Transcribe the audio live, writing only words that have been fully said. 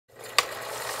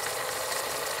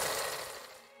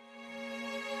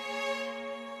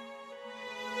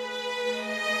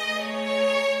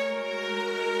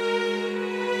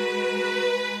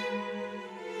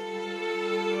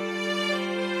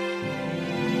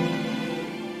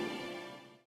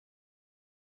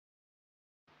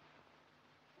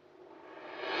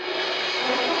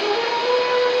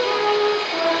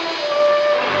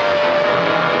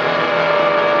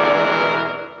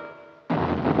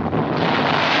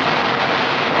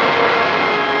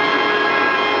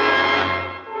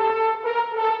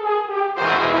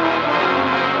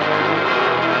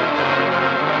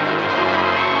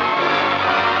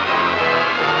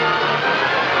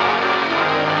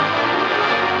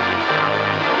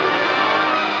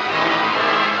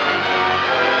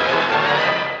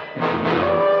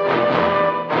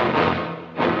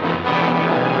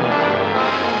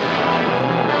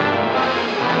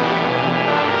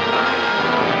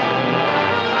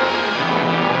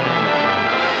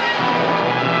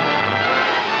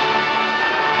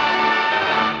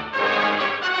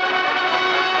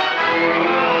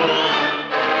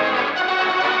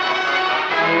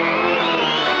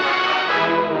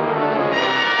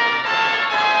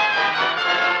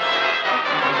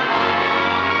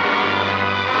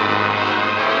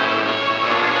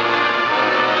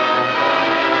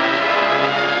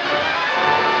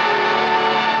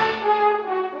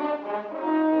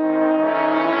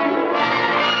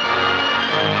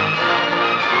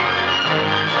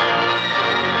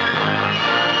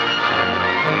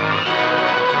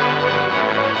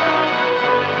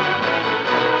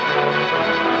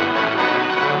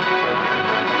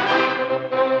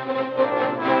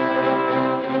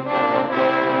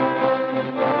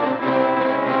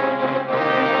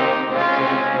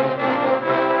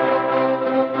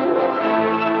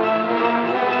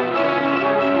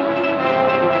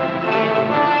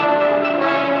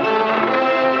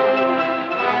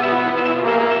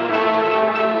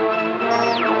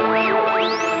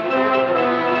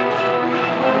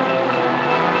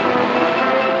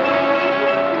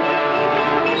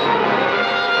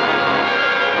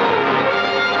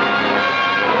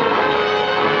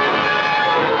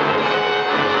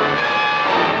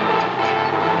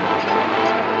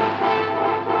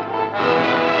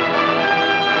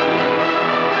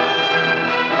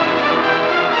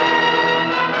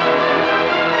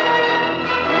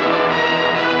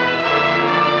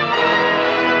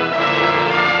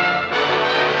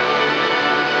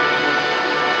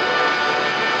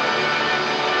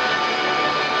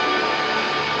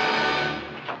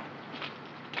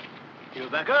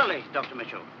Back early, Dr.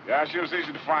 Mitchell. Yeah, she was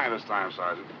easy to find this time,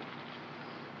 Sergeant.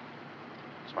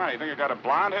 Smiley, you think you got a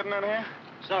blonde hidden in here?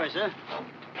 Sorry, sir.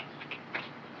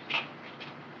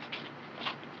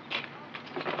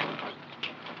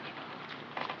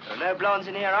 There are no blondes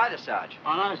in here either, Sarge.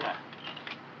 Oh, no, sir.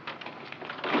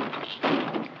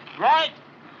 Right.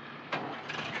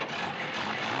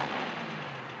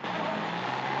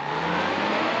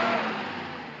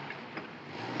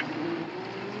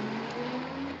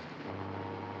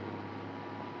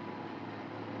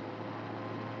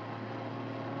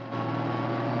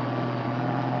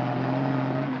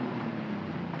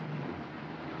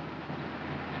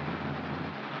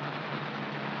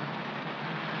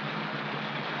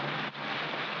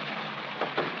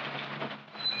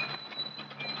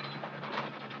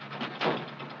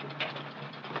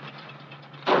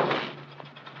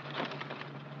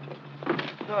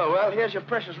 Oh, well, here's your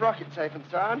precious rocket safe and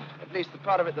sound. At least the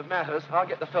part of it that matters. I'll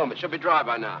get the film. It should be dry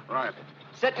by now. Right.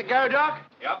 Set to go, Doc?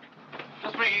 Yep.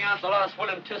 Just bringing out the last will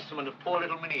and testament of poor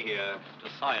little Minnie here to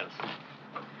science.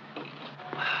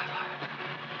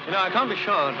 You know, I can't be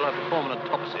sure until I perform an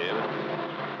autopsy, but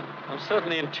I'm certain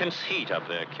the intense heat up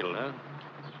there killed her.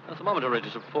 The thermometer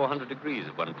registered 400 degrees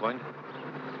at one point.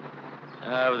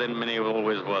 But then Minnie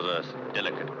always was a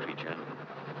delicate creature.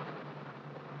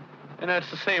 You know,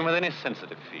 it's the same with any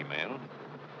sensitive female.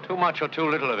 Too much or too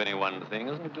little of any one thing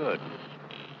isn't good.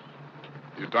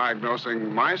 You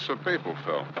diagnosing mice or people,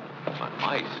 Phil?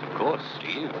 Mice, of course,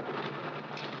 Steve.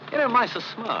 You know, mice are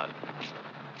smart.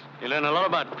 You learn a lot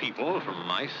about people from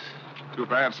mice. Too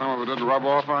bad some of it didn't rub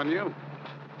off on you.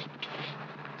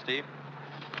 Steve?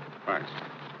 Thanks.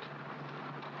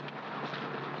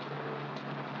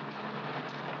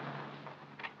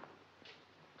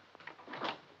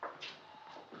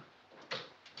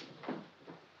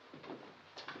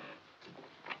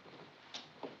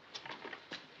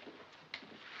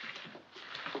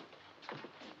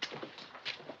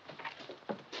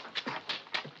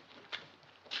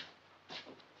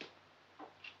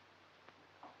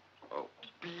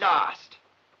 Blast.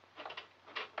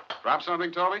 Drop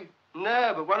something, Toby?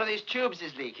 No, but one of these tubes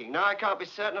is leaking. Now I can't be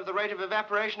certain of the rate of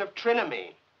evaporation of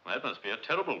trinamine. That must be a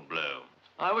terrible blow.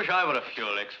 I wish I were a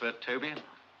fuel expert, Toby.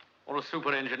 Or a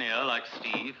super engineer like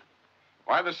Steve.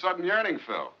 Why the sudden yearning,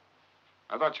 Phil?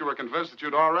 I thought you were convinced that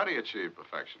you'd already achieved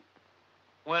perfection.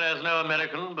 Whereas no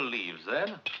American believes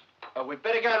that. Oh, we'd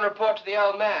better go and report to the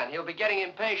old man. He'll be getting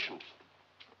impatient.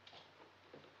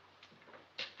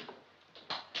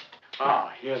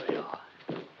 Ah, here they are.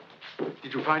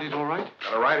 Did you find it all right?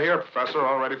 Got it right here, Professor,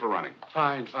 all ready for running.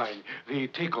 Fine, fine. The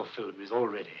takeoff film is all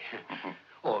ready.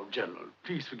 Oh, General,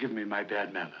 please forgive me my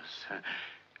bad manners.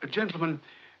 Gentlemen,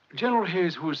 General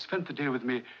Hayes, who has spent the day with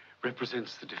me,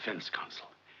 represents the Defense Council.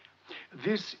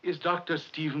 This is Dr.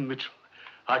 Stephen Mitchell,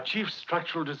 our chief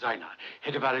structural designer,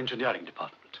 head of our engineering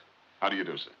department. How do you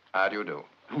do, sir? How do you do?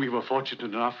 We were fortunate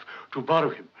enough to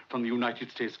borrow him from the United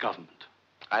States government.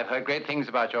 I've heard great things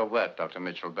about your work, Dr.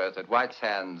 Mitchell, both at White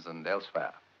Sands and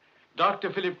elsewhere.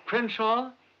 Dr. Philip Crenshaw,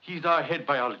 he's our head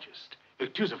biologist.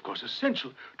 It is, of course,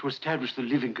 essential to establish the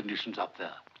living conditions up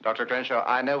there. Dr. Crenshaw,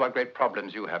 I know what great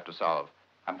problems you have to solve.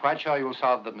 I'm quite sure you'll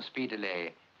solve them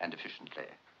speedily and efficiently.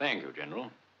 Thank you, General.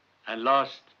 And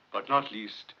last but not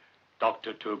least,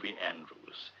 Dr. Toby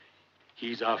Andrews.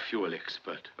 He's our fuel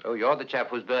expert. Oh, you're the chap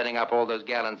who's burning up all those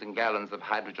gallons and gallons of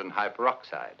hydrogen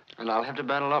hyperoxide. And I'll have to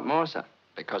burn a lot more, sir.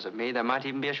 Because of me, there might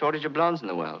even be a shortage of blondes in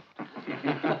the world.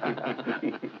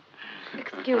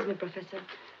 Excuse me, Professor.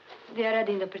 They are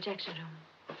ready in the projection room.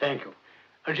 Thank you.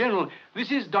 General,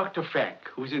 this is Dr. Frank,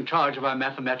 who's in charge of our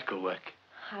mathematical work.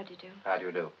 How do you do? How do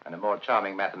you do? And a more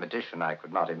charming mathematician I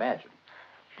could not imagine.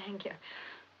 Thank you.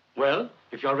 Well,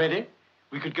 if you're ready,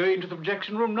 we could go into the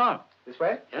projection room now. This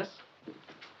way? Yes.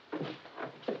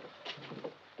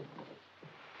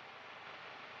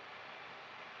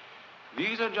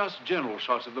 These are just general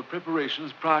shots of the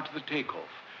preparations prior to the takeoff,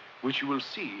 which you will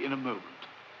see in a moment.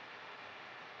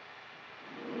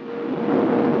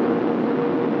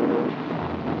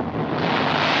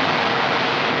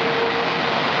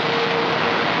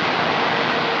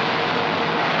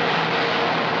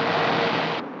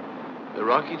 The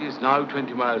rocket is now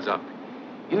 20 miles up.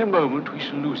 In a moment, we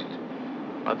shall lose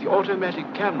it. But the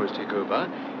automatic cameras take over,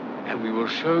 and we will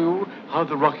show you how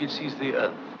the rocket sees the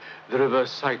Earth, the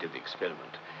reverse side of the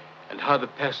experiment, and how the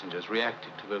passengers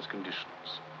reacted to those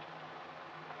conditions.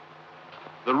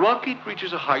 The rocket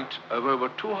reaches a height of over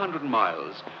 200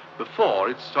 miles before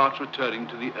it starts returning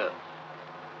to the Earth.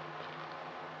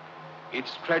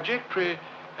 Its trajectory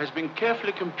has been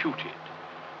carefully computed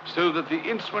so that the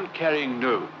instrument carrying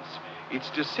knows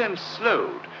its descent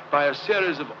slowed by a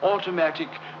series of automatic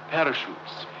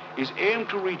parachutes is aimed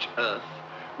to reach Earth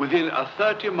within a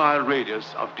 30-mile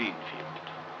radius of Deanfield.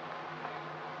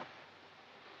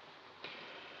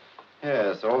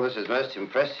 Yes, all this is most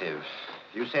impressive.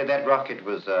 You say that rocket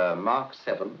was Mark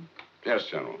 7? Yes,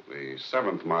 General. The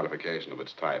 7th modification of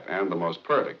its type, and the most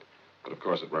perfect. But, of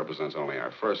course, it represents only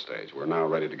our first stage. We're now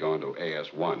ready to go into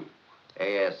AS-1.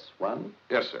 AS-1?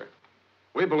 Yes, sir.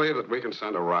 We believe that we can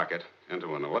send a rocket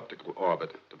into an elliptical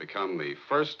orbit to become the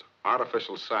first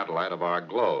artificial satellite of our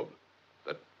globe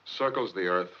that circles the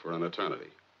Earth for an eternity.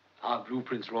 Our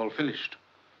blueprints are all finished.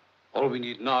 All we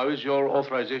need now is your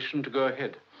authorization to go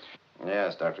ahead.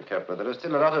 Yes, Dr. Kepler. There are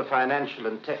still a lot of financial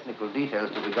and technical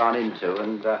details to be gone into,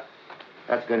 and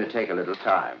that's going to take a little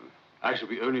time. I shall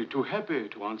be only too happy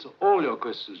to answer all your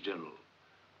questions, General,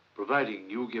 providing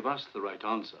you give us the right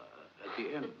answer at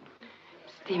the end.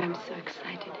 Steve, I'm so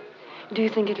excited. Do you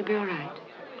think it'll be all right?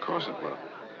 Of course it will.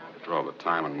 After all the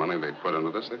time and money they put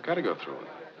into this, they've got to go through it.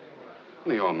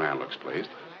 And the old man looks pleased.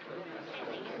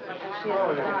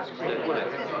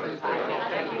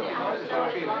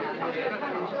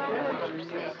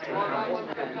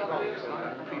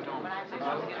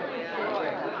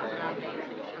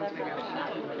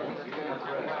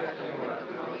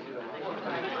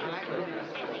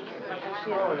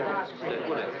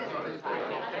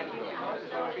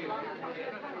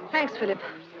 Thanks, Philip.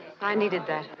 I needed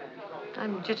that.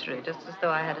 I'm jittery, just as though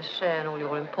I had a share in all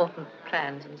your important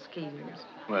plans and schemes.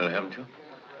 Well, haven't you?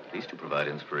 At least to provide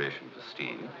inspiration for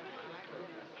Steve.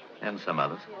 And some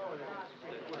others.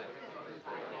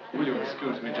 Will you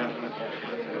excuse me, gentlemen?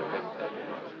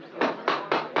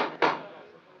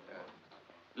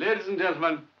 Ladies and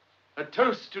gentlemen, a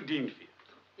toast to Deanfield.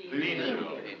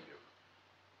 Deanfield.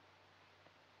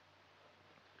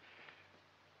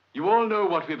 You all know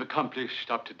what we've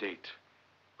accomplished up to date.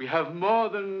 We have more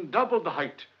than doubled the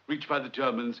height reached by the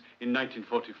Germans in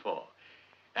 1944.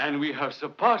 And we have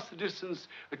surpassed the distance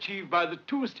achieved by the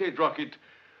two-stage rocket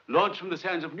launched from the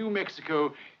sands of New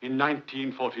Mexico in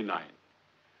 1949.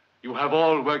 You have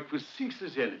all worked with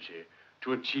ceaseless energy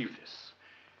to achieve this.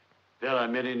 There are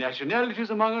many nationalities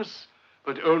among us,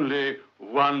 but only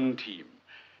one team.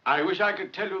 I wish I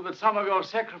could tell you that some of your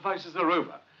sacrifices are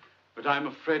over, but I'm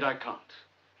afraid I can't.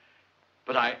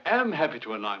 But I am happy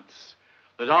to announce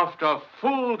that after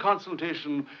full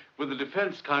consultation with the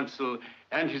Defense Council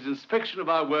and his inspection of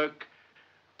our work,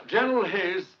 General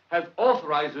Hayes has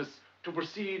authorized us to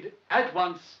proceed at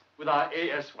once with our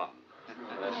AS-1.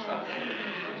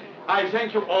 I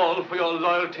thank you all for your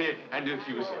loyalty and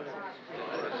enthusiasm.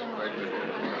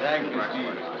 Thank you,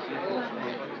 Steve.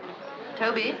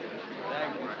 Toby?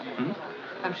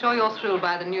 I'm sure you're thrilled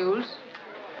by the news.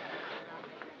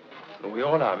 Well, we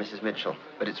all are, Mrs. Mitchell.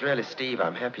 But it's really Steve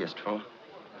I'm happiest for.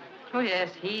 Oh,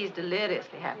 yes, he's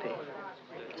deliriously happy.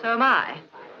 So am I.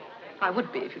 I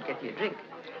would be if you'd get me a drink.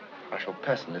 I shall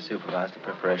personally supervise the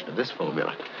preparation of this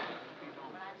formula.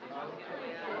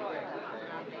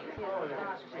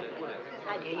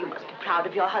 My dear, you must be proud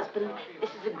of your husband. This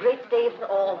is a great day for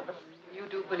all of us. You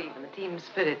do believe in the team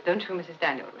spirit, don't you, Mrs.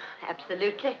 Daniels?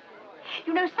 Absolutely.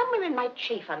 You know, some women might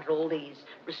chafe under all these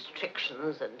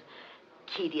restrictions and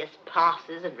tedious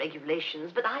passes and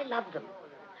regulations, but I love them.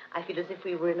 I feel as if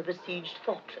we were in a besieged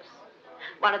fortress.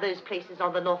 One of those places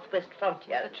on the northwest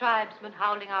frontier. The tribesmen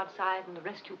howling outside and the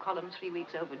rescue column 3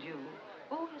 weeks overdue.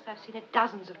 Oh, yes, I've seen it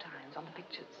dozens of times on the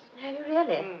pictures. Have you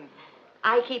really?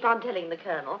 I keep on telling the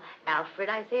Colonel, Alfred,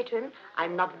 I say to him,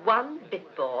 I'm not one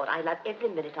bit bored. I love every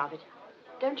minute of it.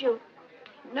 Don't you?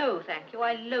 No, thank you.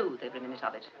 I loathe every minute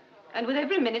of it. And with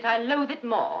every minute, I loathe it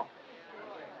more.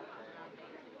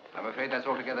 I'm afraid that's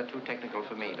altogether too technical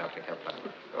for me, Dr. Kepler.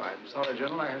 Oh, I'm sorry,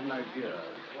 General. I had an idea.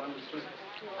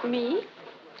 Me?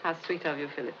 How sweet of you,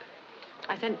 Philip.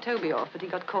 I sent Toby off, but he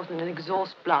got caught in an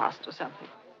exhaust blast or something.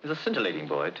 He's a scintillating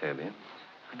boy, Toby.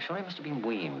 I'm sure he must have been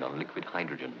weaned on liquid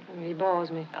hydrogen. He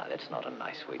bores me. Now, that's not a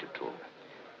nice way to talk.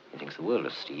 He thinks the world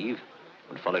of Steve.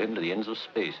 Would follow him to the ends of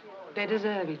space. They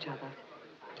deserve each other.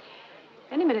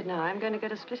 Any minute now, I'm going to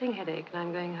get a splitting headache and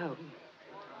I'm going home.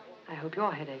 I hope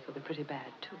your headache will be pretty bad,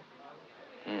 too.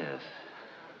 Yes.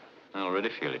 I already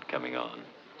feel it coming on.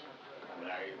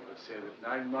 I would say that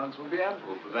 9 months will be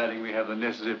ample, providing we have the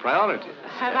necessary priority.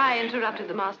 Have I interrupted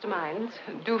the masterminds?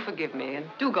 Do forgive me and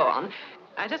do go on.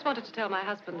 I just wanted to tell my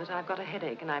husband that I've got a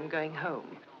headache and I'm going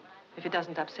home. If it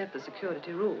doesn't upset the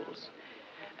security rules.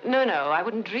 No, I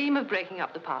wouldn't dream of breaking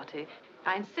up the party.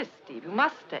 I insist, Steve, you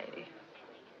must stay.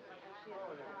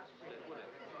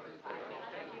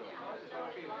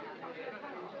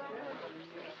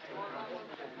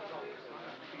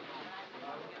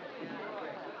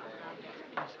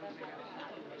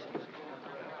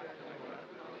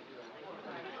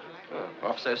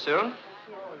 Off so soon?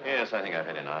 Yes, I think I've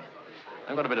had enough.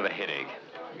 I've got a bit of a headache.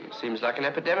 Seems like an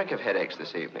epidemic of headaches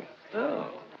this evening.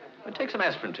 Oh. Well, take some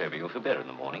aspirin, Toby. You'll feel better in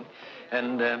the morning.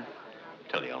 And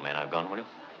tell the old man I've gone, will you?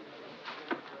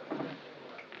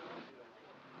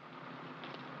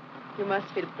 You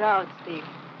must feel proud, Steve.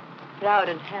 Proud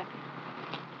and happy.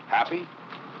 Happy?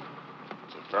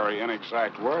 It's a very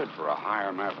inexact word for a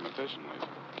higher mathematician, Lisa.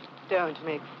 Don't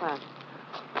make fun.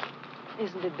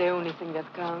 Isn't it the only thing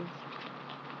that counts?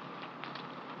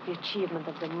 The achievement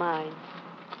of the mind.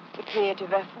 The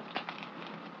creative effort.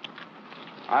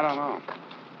 I don't know.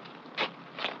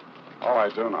 All I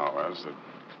do know is that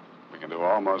we can do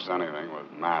almost anything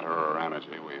with matter or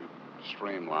energy. We've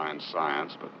streamlined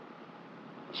science, but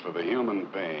as for the human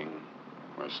being,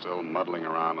 we're still muddling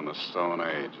around in the Stone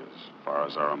Age as far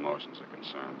as our emotions are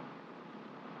concerned.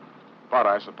 But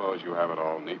I suppose you have it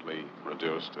all neatly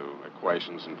reduced to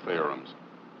equations and theorems.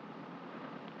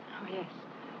 Oh, yes.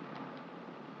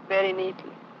 Very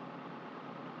neatly.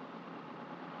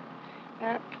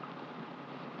 Well,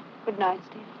 good night,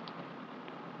 Steve.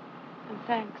 And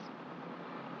thanks.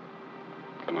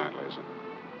 Good night, Lisa.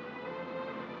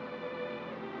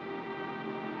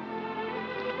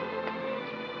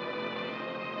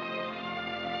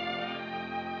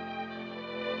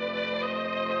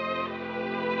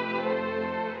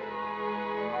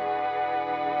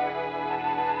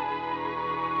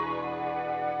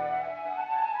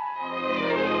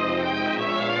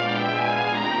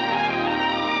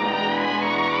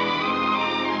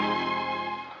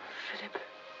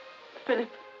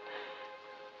 Philip,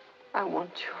 I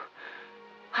want you.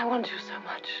 I want you so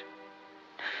much.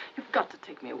 You've got to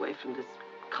take me away from this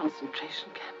concentration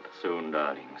camp. Soon,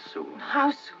 darling, soon.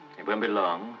 How soon? It won't be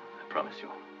long, I promise you.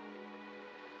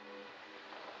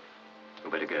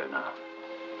 You better go now.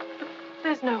 But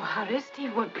there's no hurry,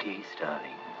 Steve. What? Please,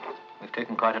 darling. We've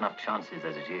taken quite enough chances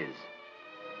as it is.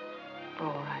 All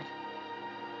right.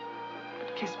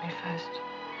 But kiss me first.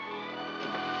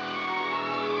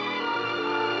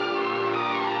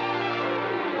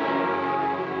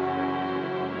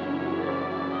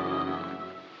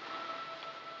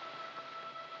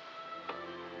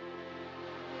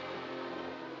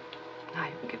 Now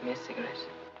you can give me a cigarette.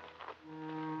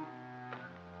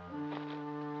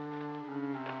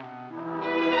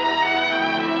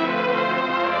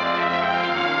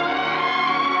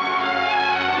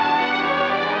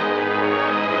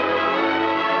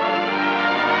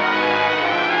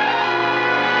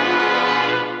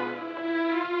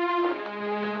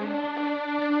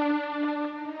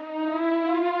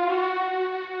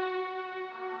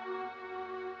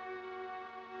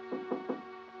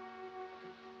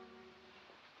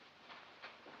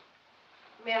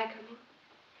 May I come in?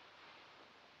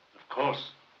 Of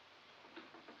course.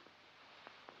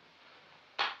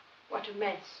 What a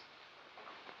mess.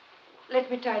 Let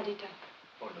me tidy it up.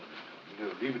 Oh,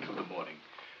 no. Leave it till the morning.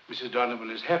 Mrs. Donovan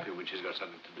is happy when she's got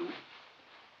something to do.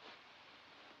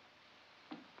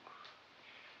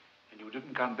 And you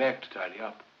didn't come back to tidy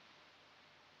up.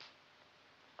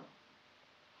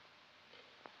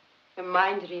 A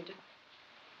mind reader.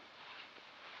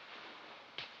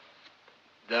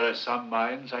 There are some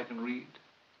minds I can read.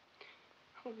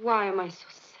 Why am I so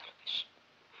selfish?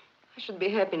 I should be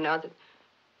happy now that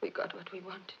we got what we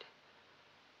wanted.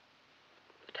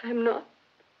 But I'm not.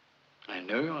 I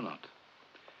know you're not.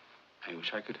 I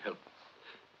wish I could help.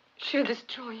 She'll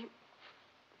destroy him.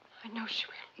 I know she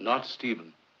will. Not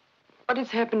Stephen. What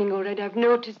is happening already? I've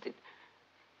noticed it.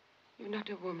 You're not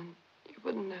a woman. You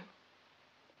wouldn't know.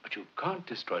 But you can't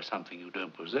destroy something you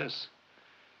don't possess.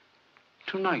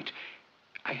 Tonight,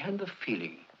 I had the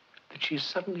feeling that she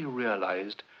suddenly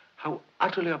realized how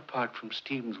utterly apart from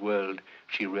Stephen's world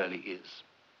she really is.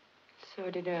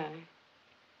 So did I.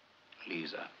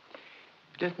 Lisa,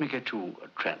 let me get you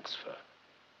a transfer.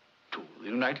 To the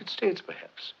United States,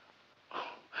 perhaps.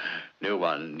 Oh, no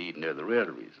one need know the real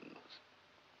reasons.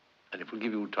 And it will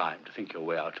give you time to think your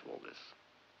way out of all this.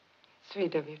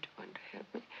 Sweet of you to want to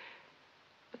help me.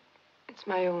 But it's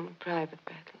my own private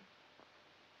battle.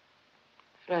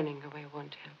 Running away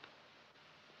won't help.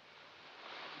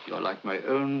 You're like my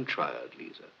own child,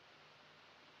 Lisa.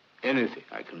 Anything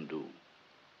I can do.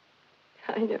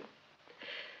 I know.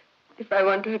 If I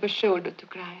want to have a shoulder to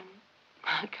cry on,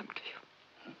 I'll come to you.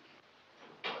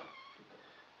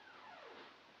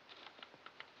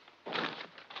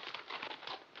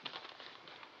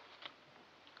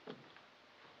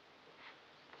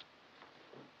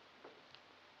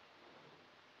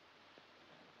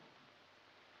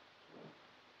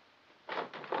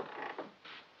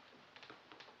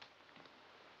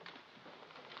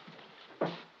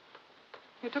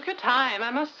 You took your time, I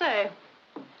must say.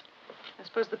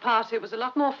 suppose the party was a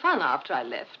lot more fun after I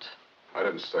left. I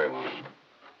didn't stay long.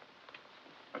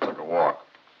 I took a walk.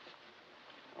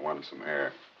 I wanted some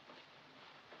air.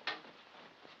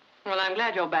 Well, I'm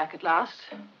glad you're back at last.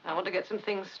 I want to get some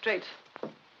things straight.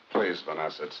 Please,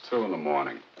 Vanessa, it's 2 in the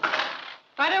morning.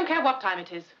 I don't care what time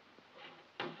it is.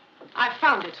 I've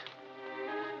found it.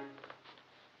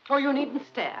 Oh, you needn't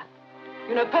stare.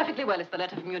 You know perfectly well it's the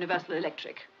letter from Universal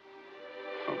Electric.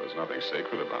 Oh, there's nothing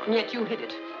sacred about And it. yet you hid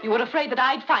it. You were afraid that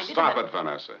I'd find it. Stop it,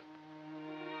 Vanessa.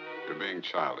 You're being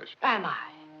childish. Am I?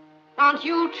 Aren't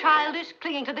you childish,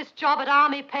 clinging to this job at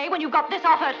army pay when you got this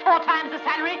offer at 4 times the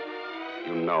salary?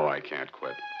 You know I can't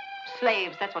quit.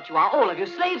 Slaves, that's what you are, all of you.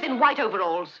 Slaves in white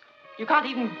overalls. You can't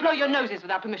even blow your noses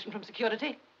without permission from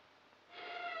security.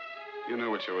 You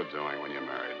knew what you were doing when you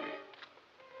married me.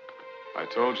 I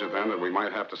told you then that we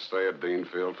might have to stay at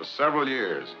Deanfield for several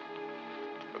years.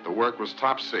 But the work was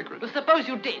top secret. Well, suppose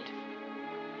you did.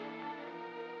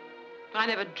 I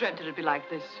never dreamt it'd be like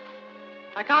this.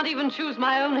 I can't even choose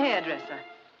my own hairdresser.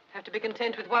 I have to be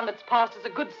content with one that's passed as a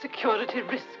good security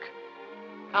risk.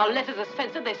 Our letters are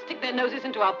censored. They stick their noses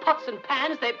into our pots and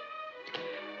pans. They...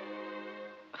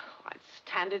 Oh, I'd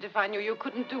stand it if I knew you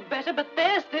couldn't do better, but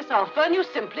there's this offer, and you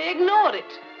simply ignored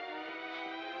it.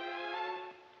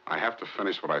 I have to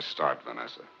finish what I start,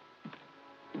 Vanessa.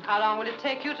 How long will it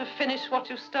take you to finish what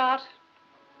you start?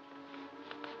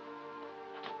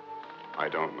 I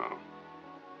don't know.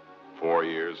 4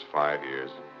 years, 5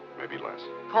 years, maybe less.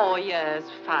 4 years,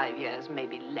 5 years,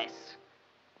 maybe less.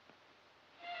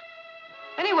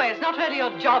 Anyway, it's not really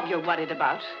your job you're worried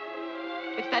about.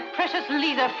 It's that precious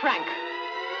Lisa Frank.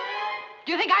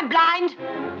 Do you think I'm blind?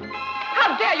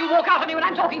 How dare you walk out on me when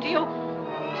I'm talking to you?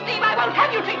 Steve, I won't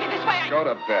have you treat me this way. Go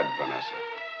to bed, Vanessa.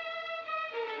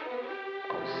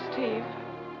 Oh, Steve.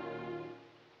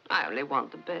 I only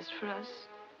want the best for us.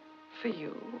 For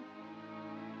you.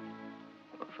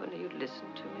 Oh, if only you'd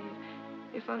listen to me.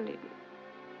 If only...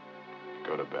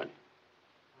 Go to bed.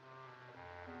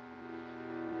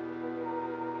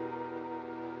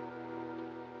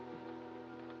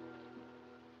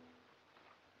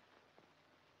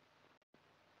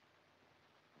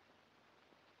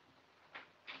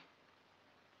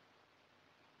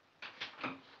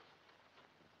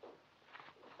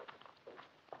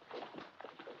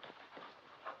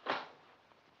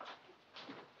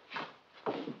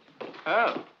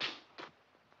 Oh.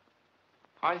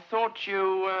 I thought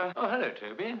you, Oh, hello,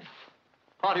 Toby.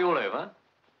 Party all over?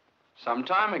 some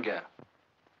time ago.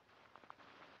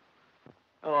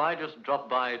 Oh, I just dropped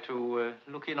by to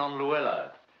look in on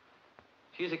Luella.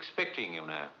 She's expecting you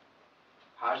now.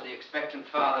 How's the expectant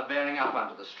father bearing up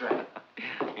under the strain?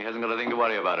 He hasn't got a thing to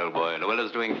worry about, old boy.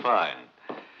 Luella's doing fine.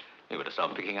 You better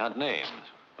start picking out names.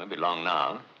 Won't be long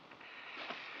now.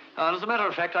 As a matter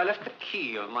of fact, I left the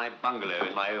key of my bungalow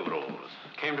in my overalls.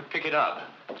 Came to pick it up.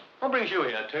 What brings you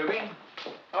here, Toby?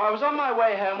 Oh, I was on my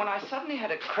way home when I suddenly had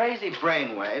a crazy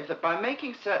brainwave that by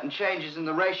making certain changes in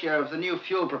the ratio of the new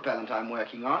fuel propellant I'm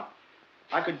working on,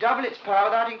 I could double its power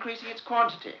without increasing its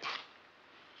quantity.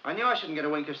 I knew I shouldn't get a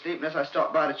wink of sleep unless I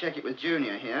stopped by to check it with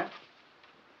Junior here.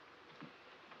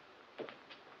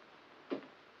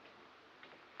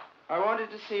 I wanted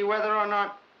to see whether or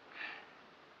not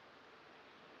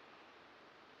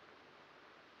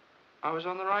I was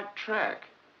on the right track.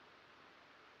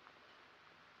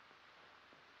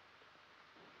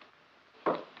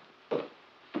 Well,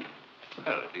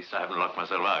 at least I haven't locked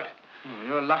myself out.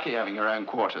 You're lucky having your own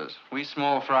quarters. We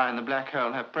small fry in the black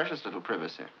hole have precious little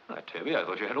privacy. Right, Toby, I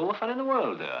thought you had all the fun in the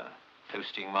world there.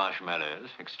 Toasting marshmallows,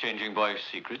 exchanging boyish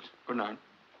secrets. Good night.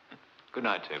 Good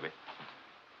night, Toby.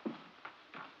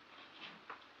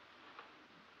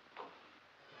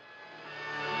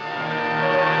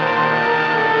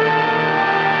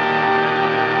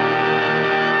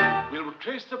 We'll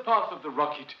trace the path of the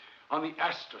rocket on the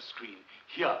astro screen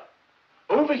here.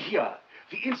 Over here,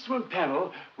 the instrument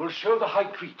panel will show the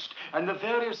height reached and the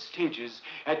various stages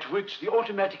at which the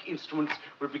automatic instruments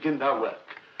will begin their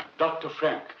work. Dr.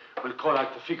 Frank will call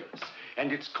out the figures,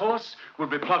 and its course will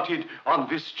be plotted on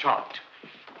this chart.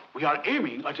 We are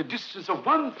aiming at a distance of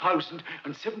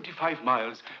 1,075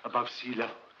 miles above sea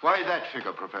level. Why that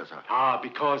figure, Professor?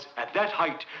 Because at that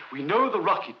height, we know the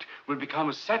rocket will become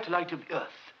a satellite of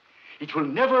Earth. It will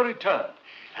never return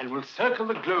and will circle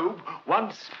the globe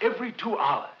once every 2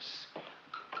 hours.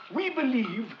 We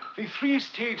believe the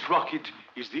 3-stage rocket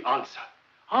is the answer.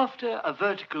 After a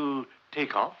vertical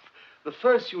takeoff, the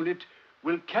first unit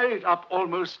will carry it up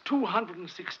almost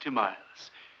 260 miles.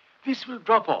 This will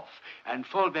drop off and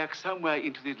fall back somewhere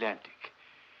into the Atlantic.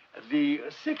 The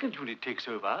second unit takes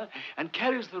over and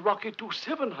carries the rocket to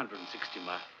 760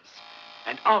 miles.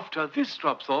 And after this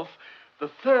drops off, the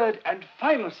third and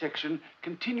final section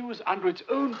continues under its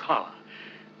own power,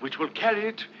 which will carry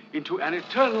it into an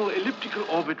eternal elliptical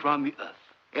orbit round the Earth.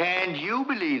 And you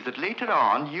believe that later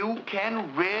on you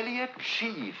can really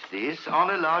achieve this on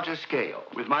a larger scale?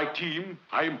 With my team,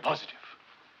 I am positive.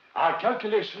 Our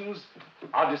calculations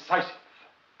are decisive.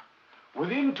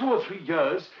 Within 2 or 3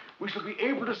 years, we shall be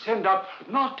able to send up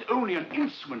not only an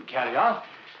instrument carrier,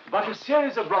 but a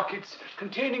series of rockets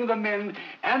containing the men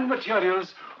and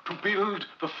materials to build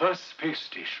the first space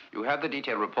station. You have the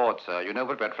detailed report, sir. You know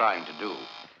what we're trying to do.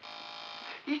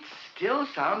 It still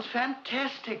sounds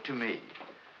fantastic to me.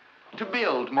 To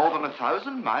build more than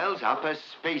 1,000 miles up a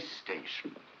space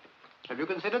station. Have you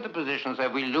considered the positions where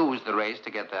we lose the race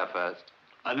to get there first?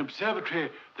 An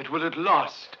observatory that will at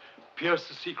last pierce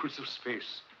the secrets of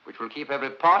space. Which will keep every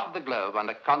part of the globe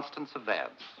under constant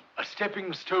surveillance. A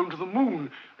stepping stone to the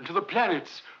moon and to the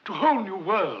planets, to whole new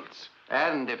worlds.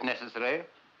 And, if necessary,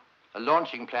 a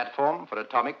launching platform for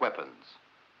atomic weapons.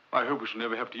 I hope we shall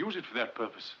never have to use it for that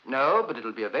purpose. No, but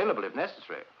it'll be available if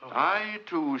necessary. Oh. I,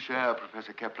 too, share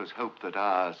Professor Kepler's hope that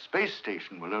our space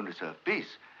station will only serve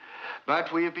peace.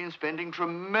 But we have been spending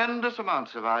tremendous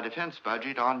amounts of our defense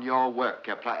budget on your work,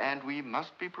 Kepler, and we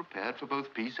must be prepared for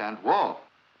both peace and war.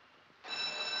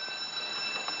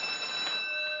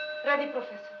 Ready,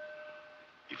 Professor.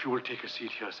 If you will take a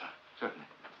seat here, sir. Certainly.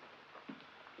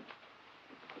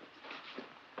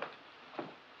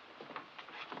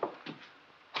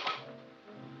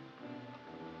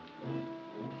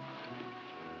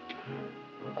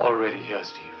 All ready here,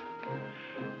 Steve.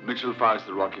 Mitchell fires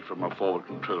the rocket from our forward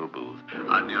control booth,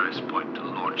 our nearest point to the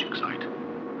launching site.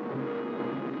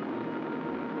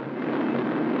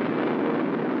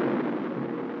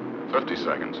 "50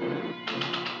 seconds.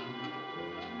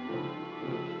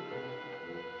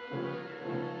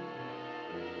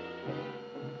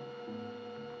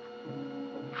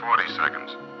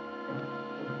 Seconds.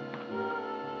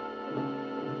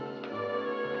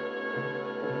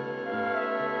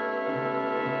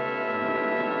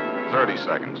 30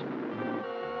 seconds.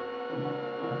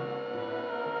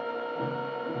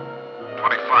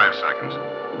 25 seconds.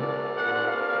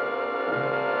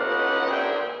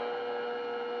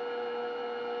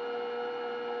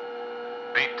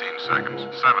 18 seconds.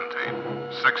 17,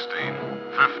 16,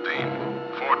 15,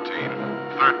 14,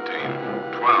 13,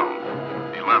 12,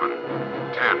 11,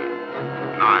 10,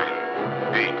 9,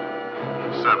 8,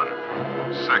 7,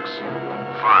 6,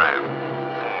 5,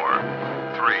 4,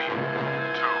 3,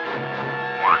 2,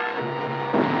 1.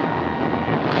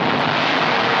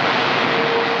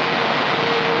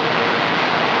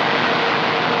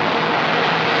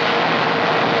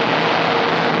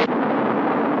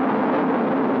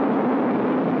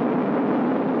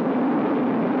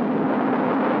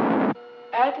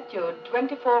 Altitude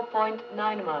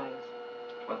 24.9 miles.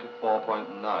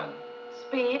 24.9.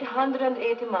 Speed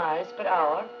 180 miles per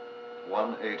hour.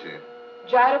 180.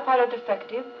 Gyropilot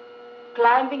effective.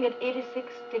 Climbing at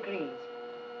 86 degrees.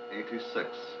 86.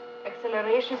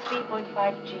 Acceleration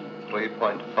 3.5 G.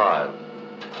 3.5.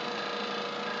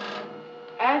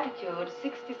 Altitude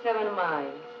 67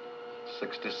 miles.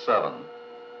 67.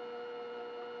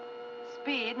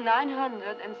 Speed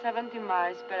 970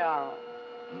 miles per hour.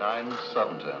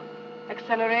 970.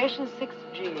 Acceleration 6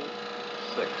 G.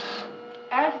 6.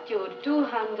 Altitude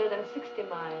 260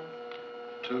 miles.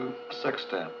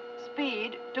 260.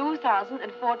 Speed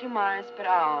 2,040 miles per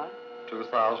hour.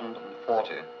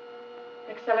 2040.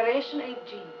 Acceleration 8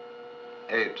 G.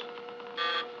 8.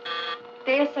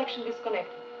 Tail section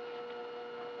disconnected.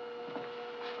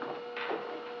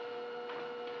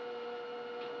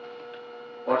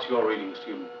 What's your reading,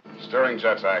 Stephen? Steering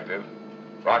jet's active.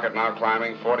 Rocket now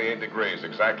climbing 48 degrees,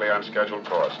 exactly on scheduled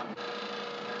course.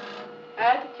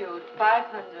 Altitude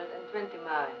 520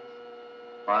 miles.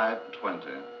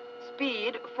 520.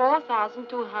 Speed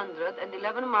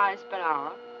 4,211 miles per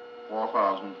hour.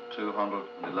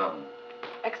 4,211.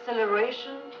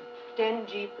 Acceleration 10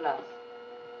 G plus.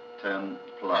 10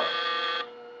 plus.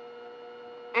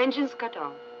 Engines cut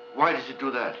off. Why does it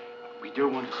do that? We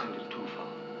don't want to send it too far.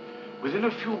 Within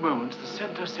a few moments, the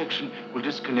center section will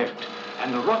disconnect,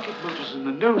 and the rocket motors in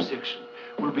the nose section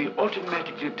will be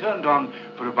automatically turned on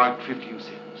for about 15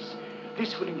 seconds.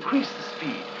 This will increase the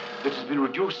speed that has been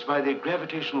reduced by the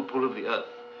gravitational pull of the Earth.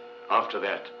 After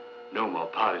that, no more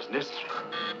power is necessary.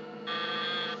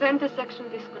 Center section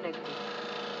disconnected.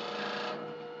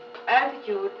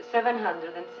 Altitude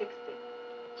 760.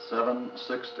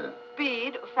 760.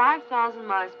 Speed 5,000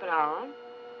 miles per hour.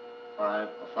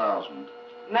 5,000.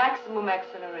 Maximum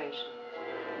acceleration.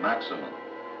 Maximum.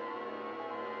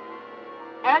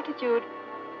 Altitude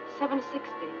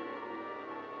 760.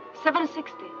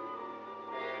 760.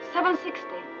 760.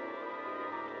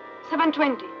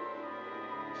 720.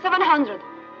 700.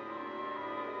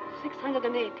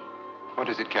 680. What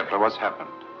is it, Kepler? What's happened?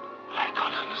 I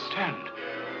can't understand.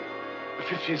 The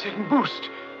 15-second boost.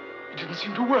 It didn't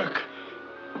seem to work.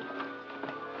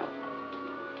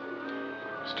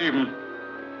 Stephen,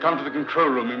 come to the control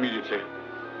room immediately.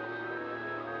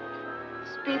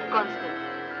 Speed constant.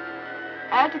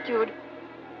 Altitude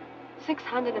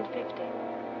 650.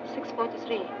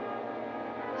 643.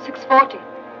 640.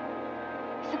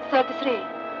 633.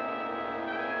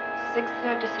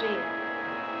 633.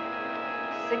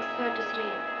 633.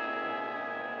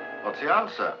 What's the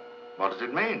answer? What does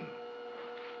it mean?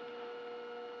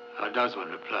 How does one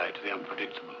reply to the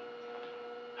unpredictable?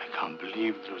 I can't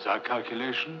believe it was our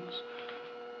calculations,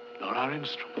 nor our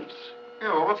instruments.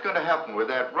 Yeah, well, what's going to happen with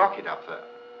that rocket up there?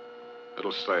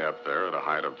 It'll stay up there at a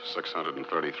height of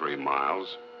 633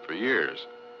 miles for years.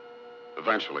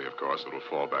 Eventually, of course, it'll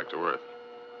fall back to Earth.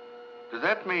 Does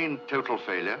that mean total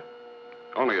failure?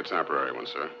 Only a temporary one,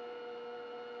 sir.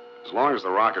 As long as the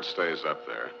rocket stays up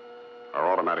there, our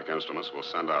automatic instruments will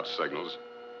send out signals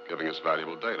giving us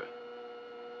valuable data.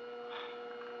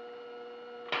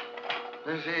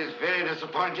 This is very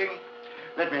disappointing.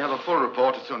 Let me have a full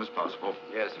report as soon as possible.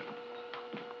 Yes, sir.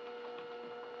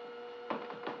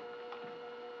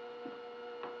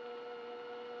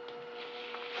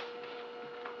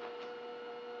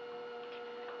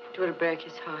 It will break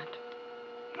his heart.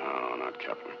 No, not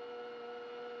Kepler.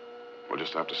 We'll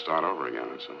just have to start over again,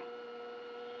 that's all.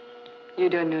 You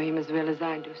don't know him as well as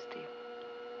I do, Steve.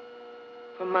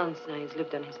 For months now, he's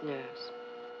lived on his nerves.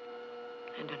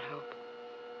 And on hope.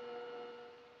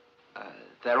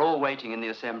 They're all waiting in the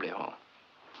assembly hall.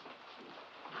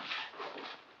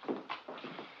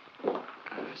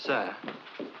 Sir,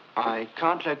 I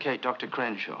can't locate Dr.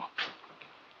 Crenshaw.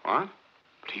 What?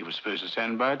 But he was supposed to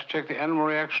stand by to check the animal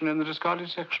reaction in the discarded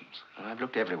sections. I've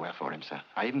looked everywhere for him, sir.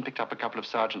 I even picked up a couple of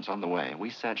sergeants on the way.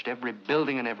 We searched every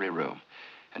building and every room.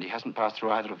 And he hasn't passed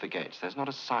through either of the gates. There's not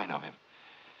a sign of him.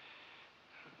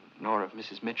 Nor of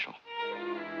Mrs. Mitchell.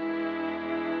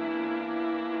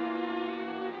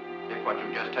 If what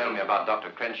you just told me about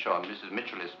Dr. Crenshaw and Mrs.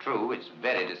 Mitchell is true, it's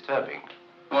very disturbing.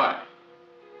 Why?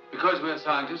 Because we're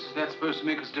scientists, is that supposed to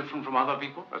make us different from other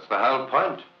people? That's the whole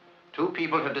point. 2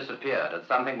 people have disappeared and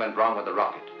something went wrong with the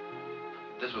rocket.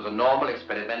 If this was a normal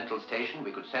experimental station,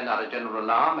 we could send out a general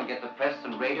alarm and get the press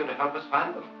and radio to help us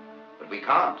find them. But we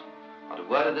can't. Not a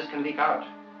word of this can leak out.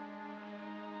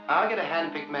 I'll get a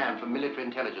hand-picked man from military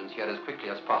intelligence here as quickly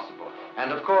as possible.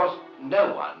 And of course,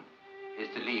 no one is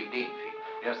to leave Deanfield.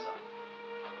 Yes, sir.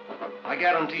 I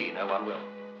guarantee no one will.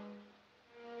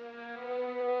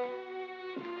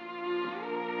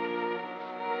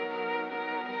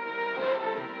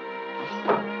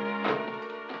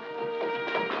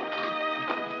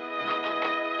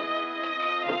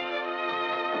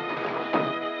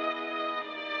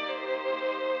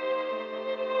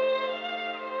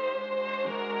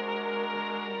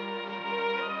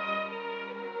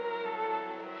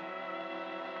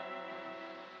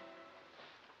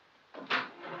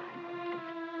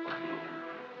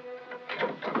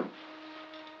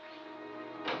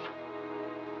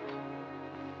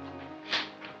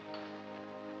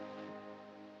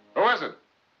 Who is it?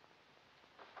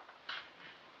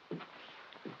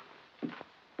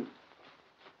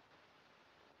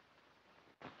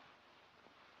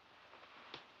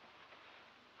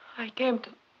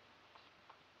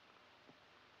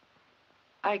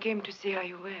 I came to see how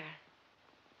you were.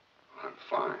 I'm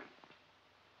fine.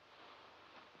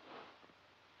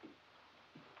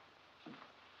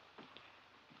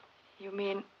 You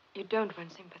mean you don't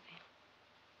want sympathy?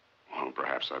 Well,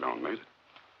 perhaps I don't need it.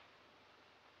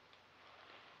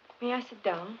 May I sit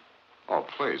down? Oh,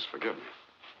 please, forgive me.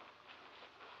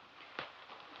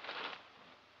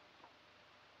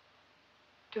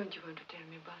 Don't you want to tell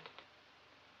me about it?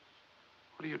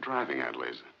 What are you driving at,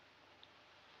 Lisa?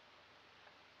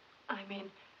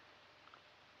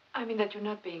 I mean that you're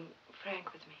not being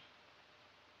frank with me.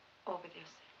 Or with yourself.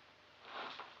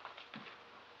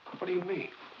 What do you mean?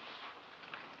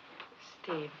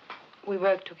 Steve, we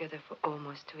worked together for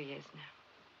almost 2 years now.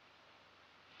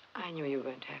 I knew you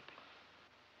weren't happy.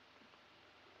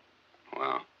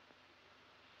 Well,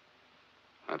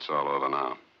 that's all over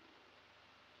now.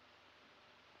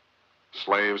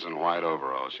 Slaves in white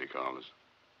overalls, she called us.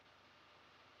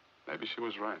 Maybe she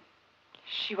was right.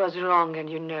 She was wrong, and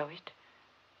you know it.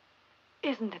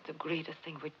 Isn't that the greatest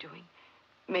thing we're doing?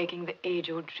 Making the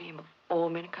age-old dream of all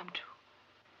men come true.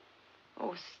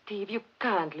 Oh, Steve, you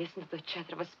can't listen to the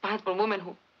chatter of a spiteful woman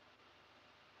who...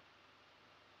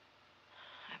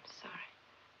 I'm sorry.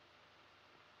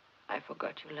 I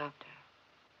forgot you loved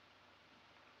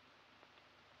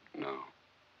her. No.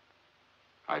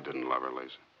 I didn't love her,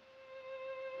 Lisa.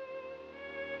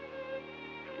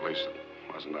 At least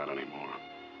it wasn't that anymore.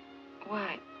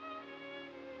 Why?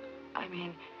 I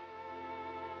mean,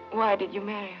 why did you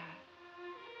marry her?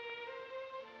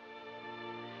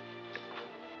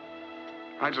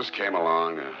 I just came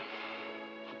along, a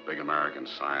big American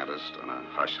scientist on a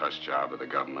hush-hush job with the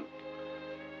government.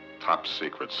 Top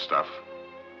secret stuff.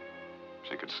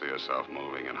 She could see herself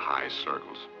moving in high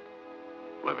circles,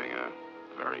 living a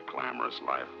very glamorous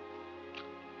life.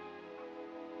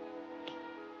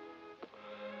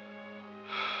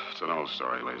 It's an old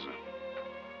story, Lisa.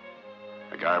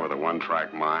 A guy with a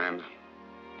one-track mind,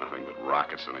 nothing but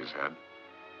rockets in his head,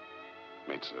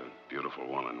 meets a beautiful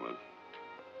woman with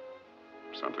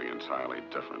something entirely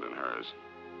different in hers.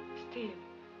 Steve.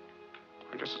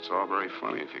 I guess it's all very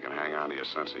funny if you can hang on to your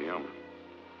sense of humor.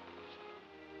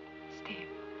 Steve.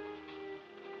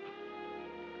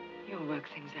 You'll work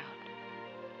things out.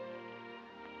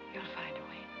 You'll find a way.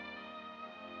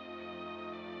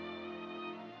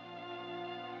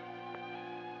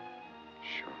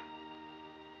 Sure.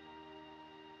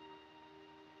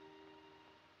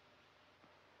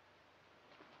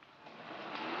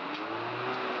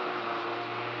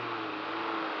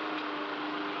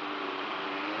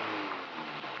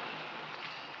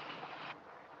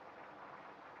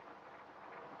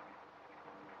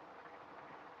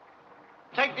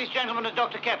 Take this gentleman to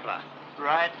Dr. Kepler.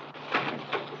 Right.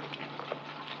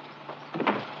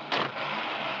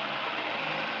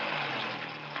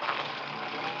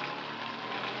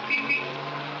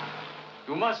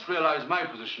 You must realize my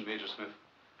position, Major Smith.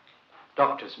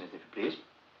 Dr. Smith, if you please.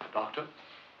 Doctor?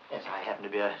 Yes, I happen to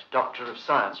be a doctor of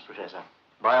science, Professor.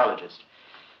 Biologist.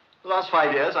 The last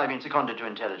 5 years, I've been seconded to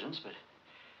intelligence, but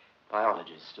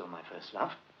biology is still my first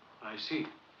love. I see.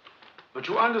 But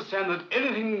you understand that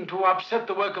anything to upset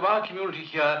the work of our community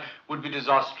here would be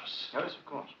disastrous. Yes, of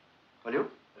course. Will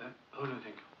you? Who do you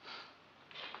think?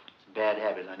 It's a bad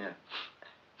habit, I know.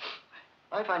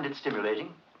 I find it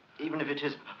stimulating, even if it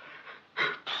is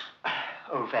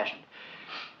old-fashioned.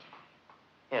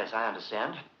 Yes, I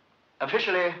understand.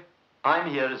 Officially, I'm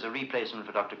here as a replacement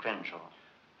for Dr. Crenshaw.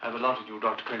 I've allotted you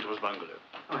Dr. Crenshaw's bungalow.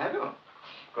 Oh, have you?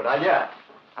 Good idea.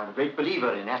 I'm a great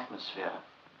believer in atmosphere.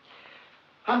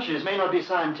 Hunches may not be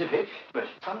scientific, but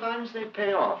sometimes they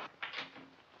pay off.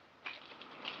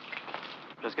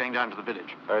 Just going down to the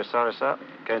village. Very sorry, sir.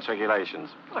 Against regulations.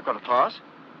 Well, I've got a pass.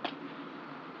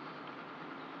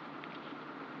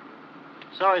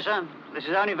 Sorry, sir. This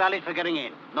is only valid for getting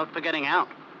in, not for getting out.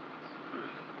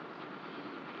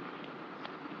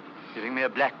 Giving me a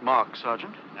black mark,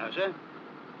 Sergeant? No, sir.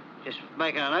 Just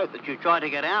making a note that you tried to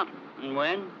get out, and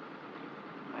when.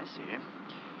 I see.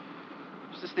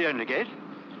 Is this the only gate?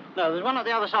 No, there's one at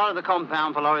the other side of the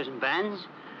compound for lorries and vans,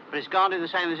 but it's guarded the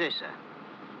same as this, sir.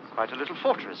 Quite a little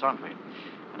fortress, aren't we?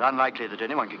 And unlikely that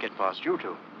anyone could get past you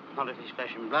two. Not if he's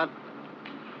flesh and blood.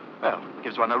 Well, it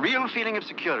gives one a real feeling of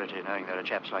security, knowing there are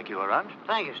chaps like you around.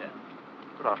 Thank you, sir.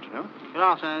 Good afternoon. Good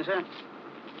afternoon, sir.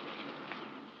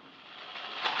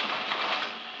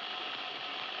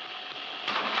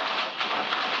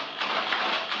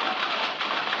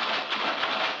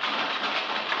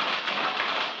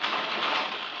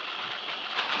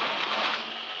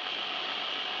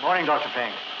 Morning, Dr.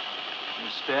 Peng. Can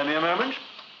you spare me a moment?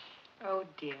 Oh,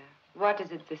 dear. What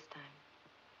is it this time?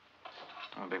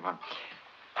 Oh, big one.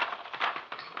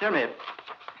 Tell me,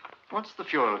 what's the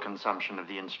fuel consumption of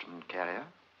the instrument carrier?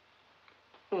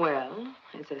 Well,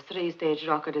 it's a three-stage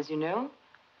rocket, as you know.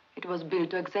 It was built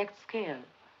to exact scale.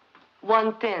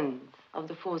 1/10 of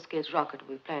the four-stage rocket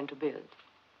we plan to build.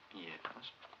 Yes.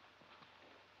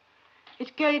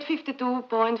 It carried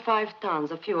 52.5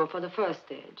 tons of fuel for the first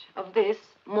stage. Of this,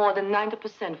 more than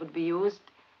 90% would be used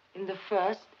in the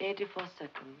first 84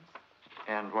 seconds.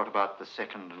 And what about the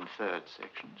second and third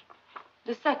sections?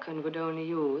 The second would only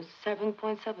use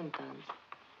 7.7 tons,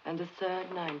 and the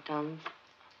third 9 tons.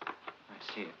 I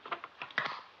see.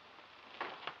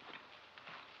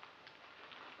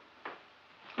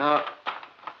 Now,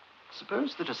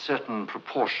 suppose that a certain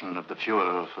proportion of the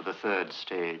fuel for the third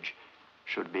stage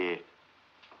should be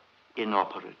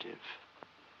inoperative.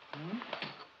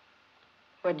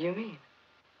 What do you mean?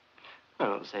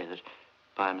 Well, say that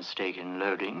by mistake in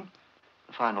loading,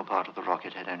 the final part of the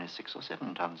rocket had only 6 or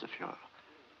 7 tons of fuel,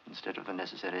 instead of the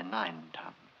necessary 9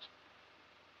 tons.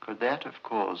 Could that have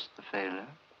caused the failure?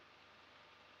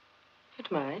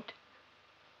 It might.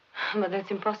 But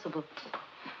that's impossible.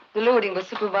 The loading was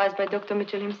supervised by Dr.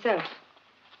 Mitchell himself.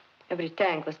 Every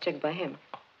tank was checked by him.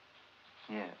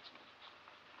 Yes.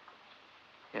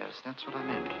 Yes, that's what I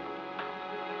meant.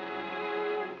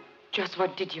 Just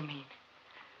what did you mean?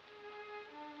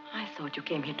 I thought you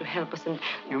came here to help us and...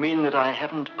 You mean that I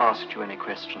haven't asked you any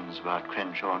questions about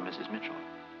Crenshaw and Mrs. Mitchell?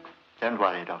 Don't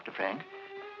worry, Dr. Frank.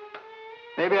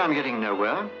 Maybe I'm getting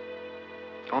nowhere.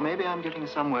 Or maybe I'm getting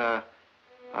somewhere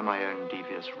by my own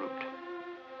devious route.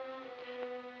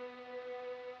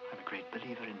 I'm a great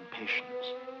believer in patience.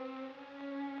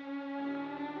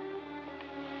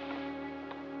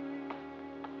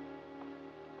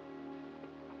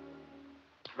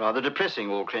 Rather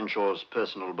depressing, all Crenshaw's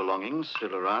personal belongings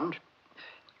still around.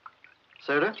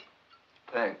 Soda?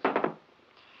 Thanks.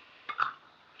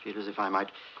 Feel as if I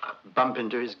might bump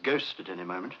into his ghost at any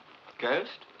moment.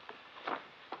 Ghost?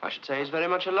 I should say he's very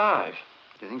much alive.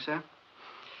 Do you think so?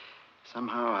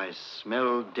 Somehow I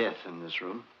smell death in this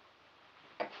room.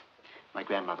 My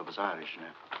grandmother was Irish, you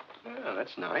know. Oh,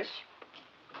 that's nice.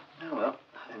 Oh, well,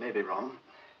 I may be wrong.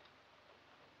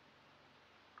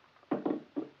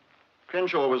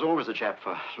 Crenshaw was always a chap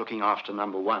for looking after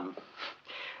number one.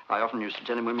 I often used to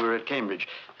tell him when we were at Cambridge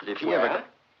that if he ever...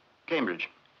 Cambridge.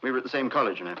 We were at the same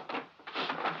college, you know.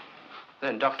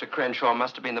 Then Dr. Crenshaw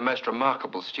must have been the most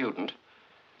remarkable student.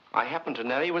 I happen to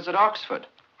know he was at Oxford.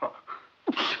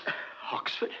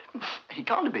 Oxford? He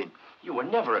can't have been. You were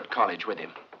never at college with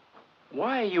him.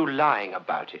 Why are you lying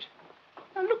about it?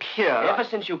 Now, look here. Ever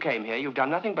since you came here, you've done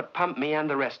nothing but pump me and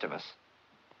the rest of us.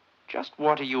 Just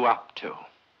what are you up to?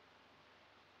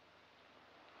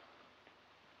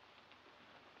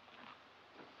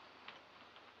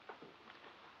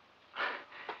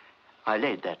 I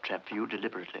laid that trap for you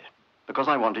deliberately, because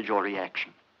I wanted your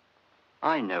reaction.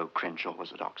 I know Crenshaw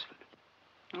was at Oxford.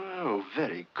 Oh,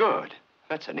 very good.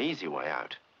 That's an easy way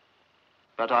out.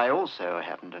 But I also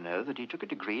happen to know that he took a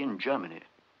degree in Germany,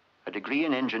 a degree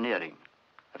in engineering,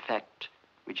 a fact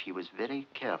which he was very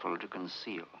careful to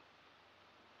conceal.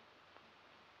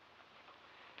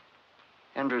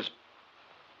 Andrews,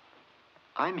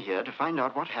 I'm here to find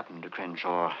out what happened to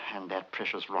Crenshaw and that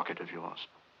precious rocket of yours.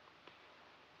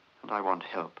 And I want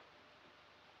help.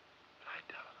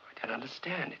 I don't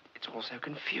understand it. It's all so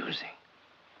confusing.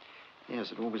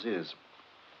 Yes, it always is.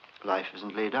 Life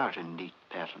isn't laid out in neat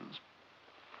patterns.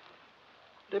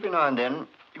 But every now and then,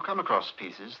 you come across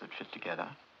pieces that fit together.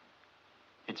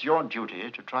 It's your duty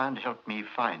to try and help me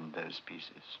find those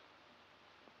pieces.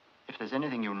 If there's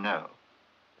anything you know.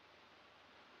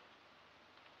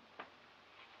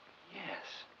 Yes.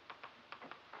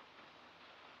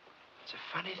 It's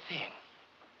a funny thing.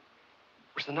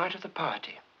 It was the night of the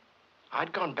party.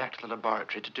 I'd gone back to the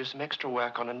laboratory to do some extra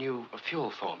work on a new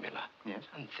fuel formula. Yes?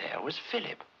 And there was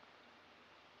Philip.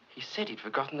 He said he'd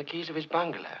forgotten the keys of his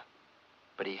bungalow.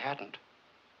 But he hadn't.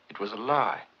 It was a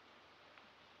lie.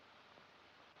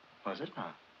 Was it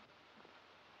now?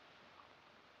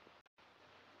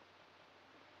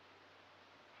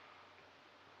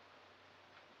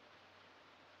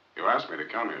 You asked me to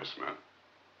come here, Smith.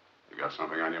 You got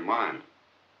something on your mind.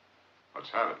 Let's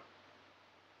have it.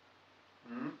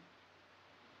 Hmm?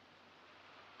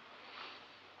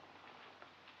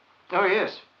 Oh,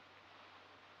 yes.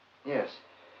 Yes.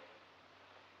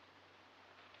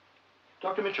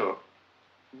 Dr. Mitchell,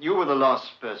 you were the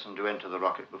last person to enter the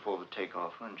rocket before the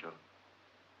takeoff, weren't you?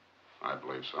 I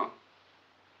believe so.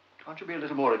 Can't you be a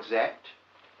little more exact?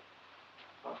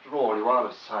 After all, you are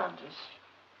a scientist.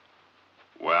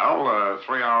 Well,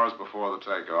 3 hours before the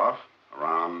takeoff,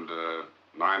 around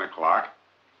 9 o'clock,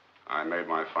 I made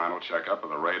my final checkup of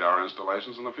the radar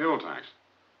installations and the fuel tanks.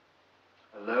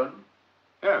 Alone?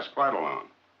 Yes, quite alone.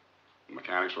 The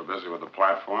mechanics were busy with the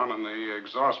platform and the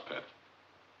exhaust pit.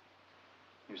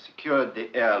 You secured the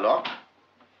airlock,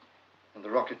 and the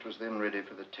rocket was then ready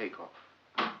for the takeoff.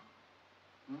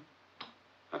 Hmm?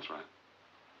 That's right.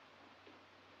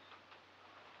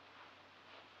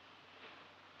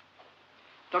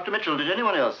 Dr. Mitchell, did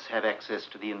anyone else have access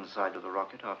to the inside of the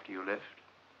rocket after you left?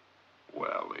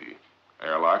 Well, the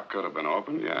airlock could have been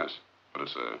opened, yes. But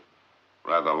it's a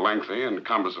rather lengthy and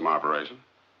cumbersome operation.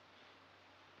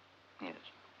 Yes.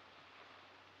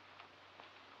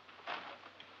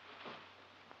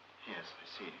 Yes, I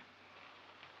see.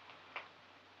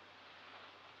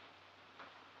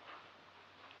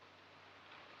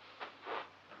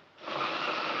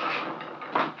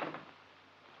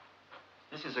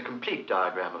 This is a complete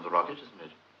diagram of the rocket, isn't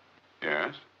it?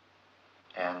 Yes.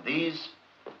 And these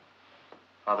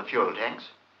are the fuel tanks?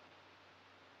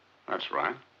 That's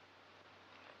right.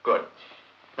 Good.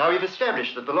 Now, we've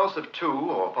established that the loss of 2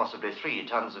 or possibly 3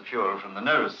 tons of fuel from the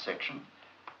nose section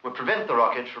would prevent the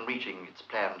rocket from reaching its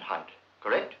planned height,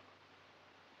 correct?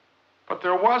 But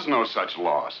there was no such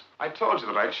loss. I told you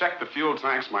that I checked the fuel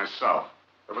tanks myself.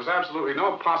 There was absolutely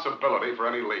no possibility for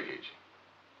any leakage.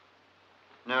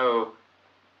 No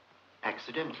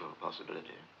accidental possibility.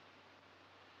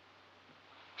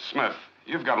 Smith,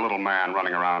 you've got a little man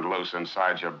running around loose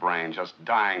inside your brain, just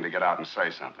dying to get out and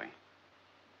say something.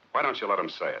 Why don't you let him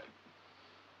say it?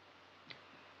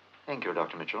 Thank you,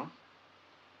 Dr. Mitchell.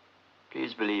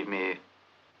 Please believe me,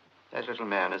 that little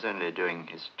man is only doing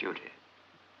his duty.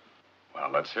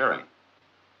 Well, let's hear him.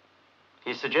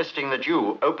 He's suggesting that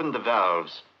you open the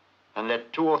valves and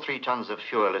let 2 or 3 tons of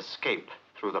fuel escape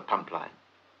through the pump line.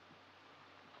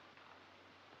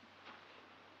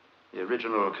 The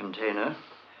original container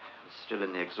is still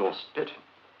in the exhaust pit.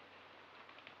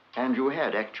 And you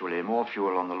had actually more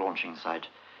fuel on the launching site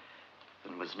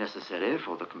than was necessary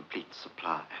for the complete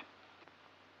supply.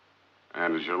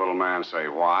 And does your little man say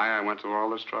why I went to all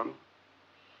this trouble?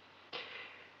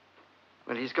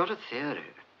 Well, he's got a theory.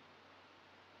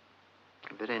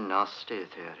 A very nasty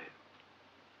theory.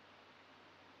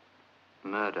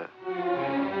 Murder.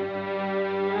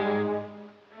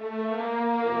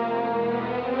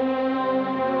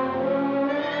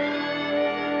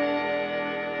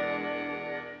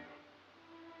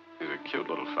 He's a cute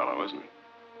little fellow, isn't he?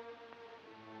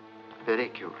 Very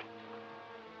cute.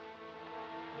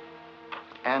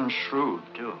 And shrewd,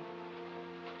 too.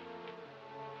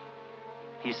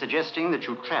 He's suggesting that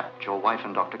you trapped your wife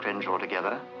and Dr. Crenshaw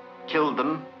together, killed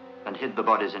them, and hid the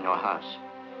bodies in your house.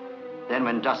 Then,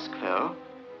 when dusk fell,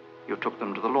 you took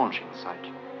them to the launching site.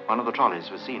 One of the trolleys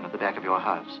was seen at the back of your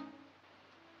house.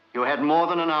 You had more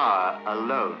than an hour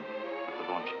alone at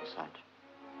the launching site.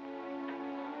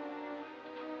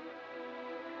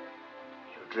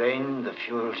 You drained the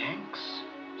fuel tanks,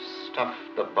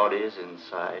 stuffed the bodies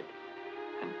inside,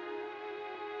 and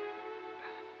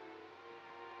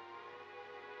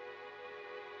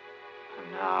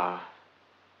now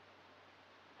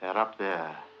they're up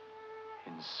there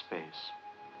in space,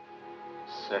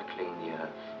 circling the Earth.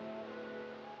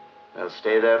 They'll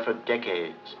stay there for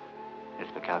decades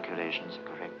if the calculations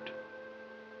are correct.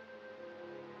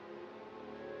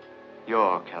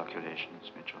 Your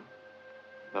calculations, Mitchell.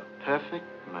 The perfect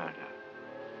murder,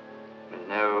 with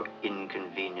no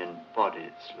inconvenient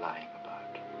bodies lying about.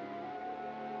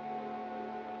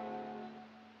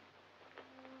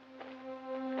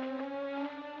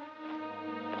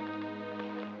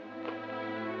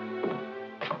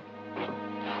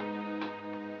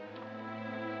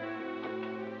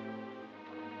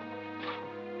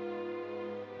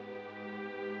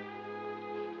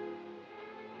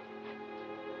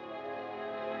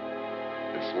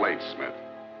 It's late, Smith.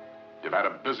 You've had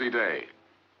a busy day.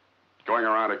 Going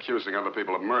around accusing other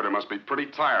people of murder must be pretty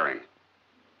tiring.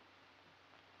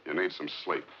 You need some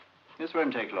sleep. This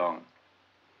won't take long.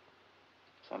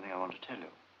 Something I want to tell you.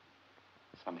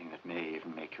 Something that may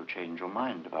even make you change your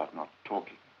mind about not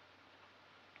talking.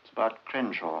 It's about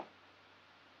Crenshaw.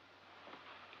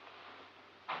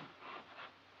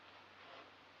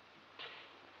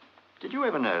 Did you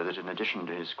ever know that in addition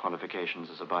to his qualifications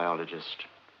as a biologist,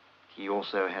 he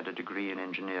also had a degree in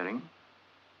engineering?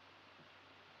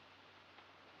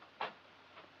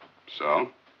 So?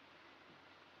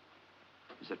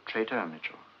 He's a traitor,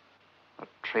 Mitchell. A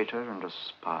traitor and a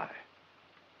spy.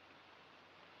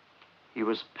 He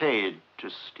was paid to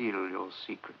steal your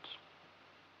secrets.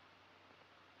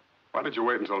 Why did you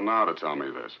wait until now to tell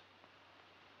me this?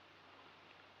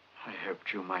 I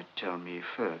hoped you might tell me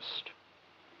first.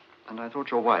 And I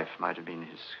thought your wife might have been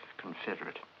his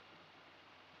confederate.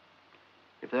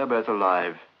 If they're both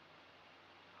alive,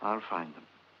 I'll find them.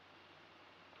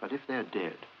 But if they're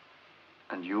dead,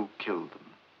 and you killed them,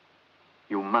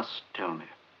 you must tell me.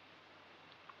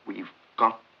 We've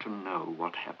got to know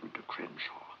what happened to Crenshaw.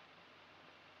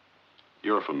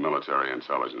 You're from military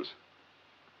intelligence.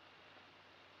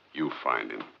 You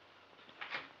find him.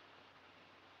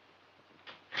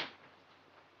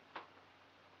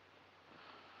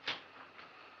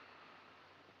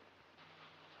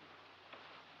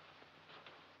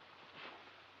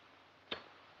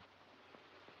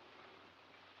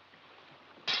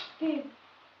 Steve.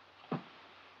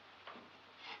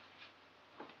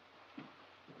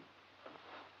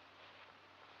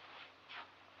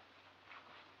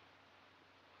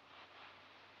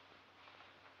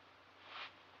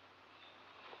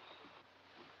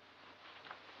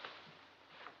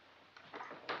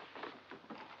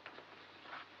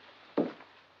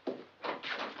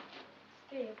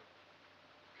 Steve.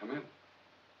 Come in.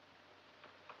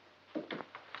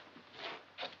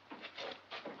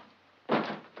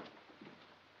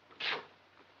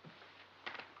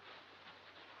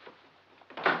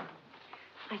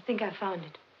 I think I found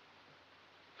it.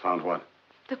 Found what?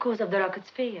 The cause of the rocket's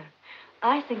failure.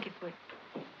 I think it would.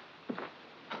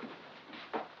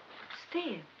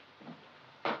 Steve.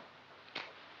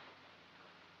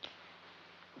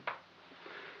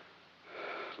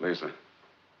 Lisa,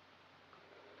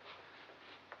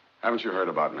 haven't you heard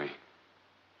about me?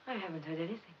 I haven't heard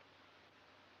anything.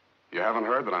 You haven't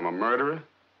heard that I'm a murderer?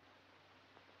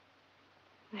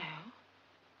 No.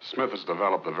 Smith has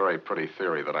developed a very pretty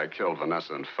theory that I killed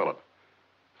Vanessa and Philip.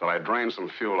 That I drained some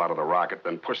fuel out of the rocket,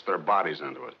 then pushed their bodies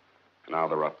into it. And now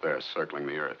they're up there, circling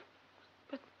the Earth.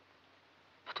 But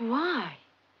why?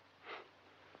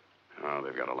 Oh,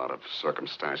 they've got a lot of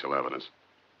circumstantial evidence.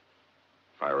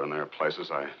 If I were in their places,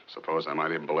 I suppose I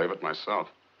might even believe it myself.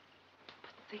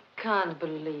 But they can't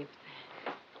believe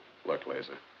that. Look,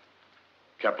 Lisa,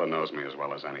 Kepler knows me as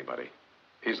well as anybody.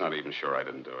 He's not even sure I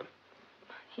didn't do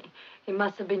it. He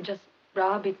must have been just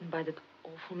browbeaten by that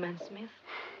awful man Smith.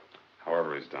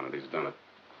 However he's done it, he's done it.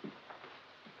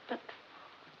 But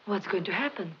what's going to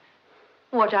happen?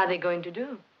 What are they going to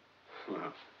do?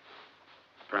 Well,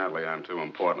 apparently I'm too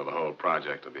important to the whole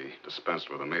project to be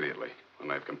dispensed with immediately. When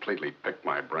they've completely picked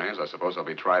my brains, I suppose I'll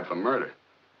be tried for murder.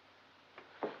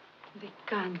 They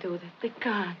can't do that. They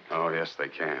can't. Oh, yes, they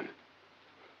can.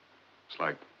 It's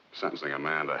like sentencing a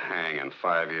man to hang in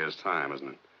 5 years' time, isn't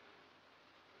it?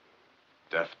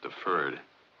 Death deferred.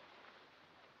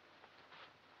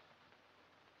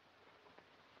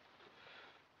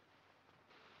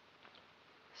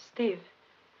 Steve,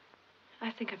 I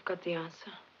think I've got the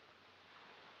answer.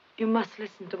 You must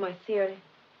listen to my theory.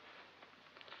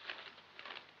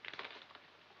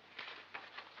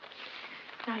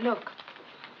 Now, look.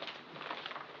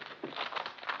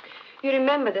 You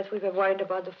remember that we were worried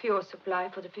about the fuel supply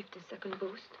for the 50-second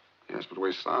boost? Yes, but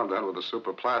we solved that with the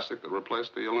superplastic that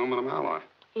replaced the aluminum alloy.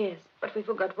 Yes, but we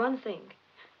forgot one thing.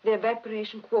 The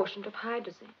evaporation quotient of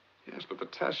hydrogen. Yes, but the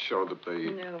tests showed that the...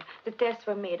 No, the tests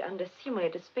were made under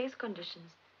simulated space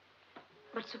conditions.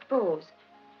 But suppose,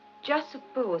 just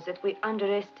suppose that we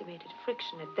underestimated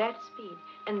friction at that speed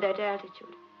and that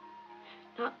altitude.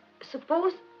 Now,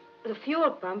 suppose the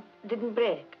fuel pump didn't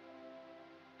break,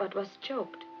 but was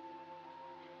choked.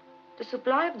 The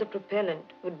supply of the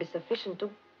propellant would be sufficient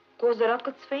to cause the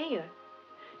rocket's failure.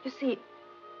 You see,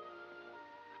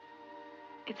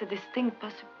 it's a distinct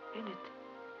possibility.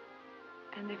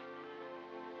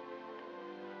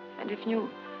 And if you...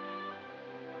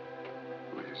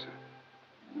 Lisa.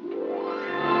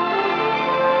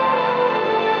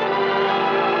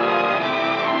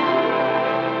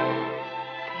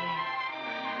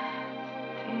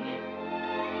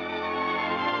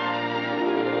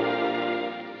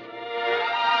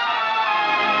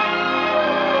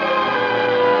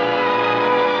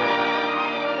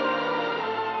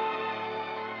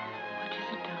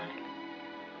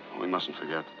 We mustn't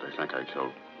forget that they think I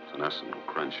killed Vanessa and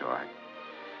Crenshaw.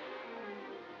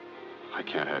 I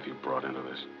can't have you brought into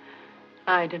this.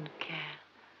 I don't care.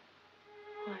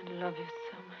 Oh, I love you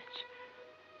so much.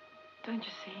 Don't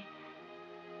you see?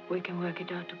 We can work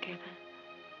it out together.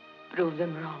 Prove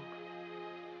them wrong.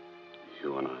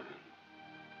 You and I.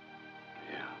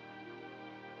 Yeah.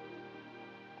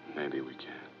 Maybe we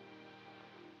can.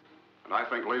 And I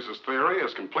think Lisa's theory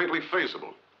is completely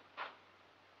feasible.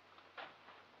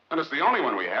 And it's the only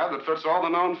one we have that fits all the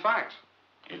known facts.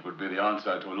 It would be the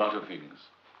answer to a lot of things.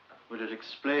 Would it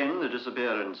explain the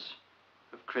disappearance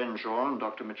of Crenshaw and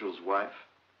Dr. Mitchell's wife?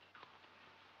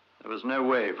 There was no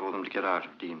way for them to get out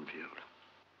of Deanfield.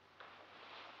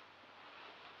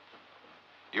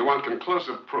 You want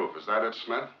conclusive proof, is that it,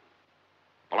 Smith?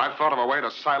 Well, I've thought of a way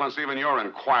to silence even your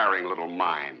inquiring little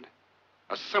mind.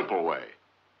 A simple way.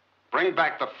 Bring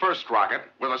back the first rocket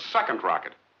with a second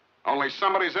rocket. Only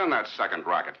somebody's in that second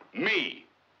rocket. Me.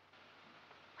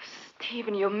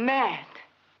 Stephen, you're mad.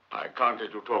 I can't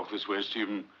let you talk this way,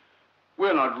 Stephen.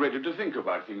 We're not ready to think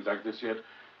about things like this yet.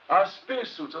 Our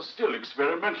spacesuits are still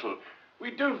experimental.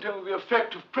 We don't know the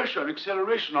effect of pressure and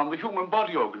acceleration on the human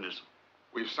body organism.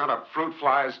 We've sent up fruit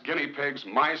flies, guinea pigs,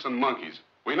 mice, and monkeys.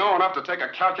 We know enough to take a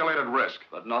calculated risk.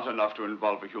 But not enough to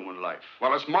involve a human life.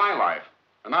 Well, it's my life.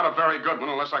 And not a very good one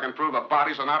unless I can prove the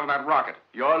bodies are not in that rocket.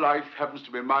 Your life happens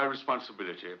to be my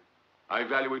responsibility. I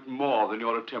value it more than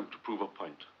your attempt to prove a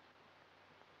point.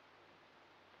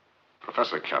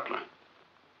 Professor Kepler,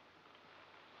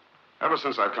 ever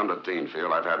since I've come to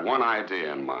Deanfield, I've had one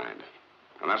idea in mind.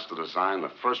 And that's to design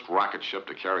the first rocket ship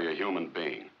to carry a human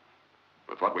being.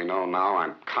 With what we know now,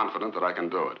 I'm confident that I can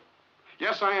do it.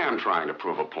 Yes, I am trying to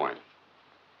prove a point.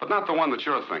 But not the one that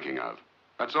you're thinking of.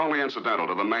 That's only incidental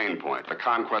to the main point, the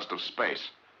conquest of space.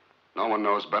 No one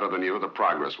knows better than you the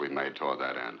progress we've made toward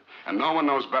that end. And no one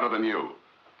knows better than you.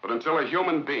 But until a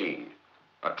human being,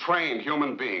 a trained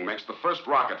human being, makes the first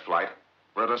rocket flight,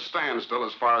 we're at a standstill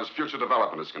as far as future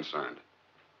development is concerned.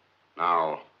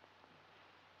 Now,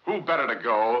 who better to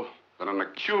go than an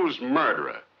accused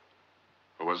murderer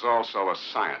who was also a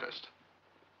scientist.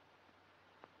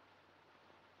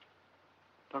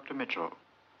 Dr. Mitchell,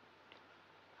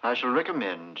 I shall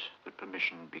recommend that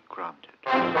permission be granted.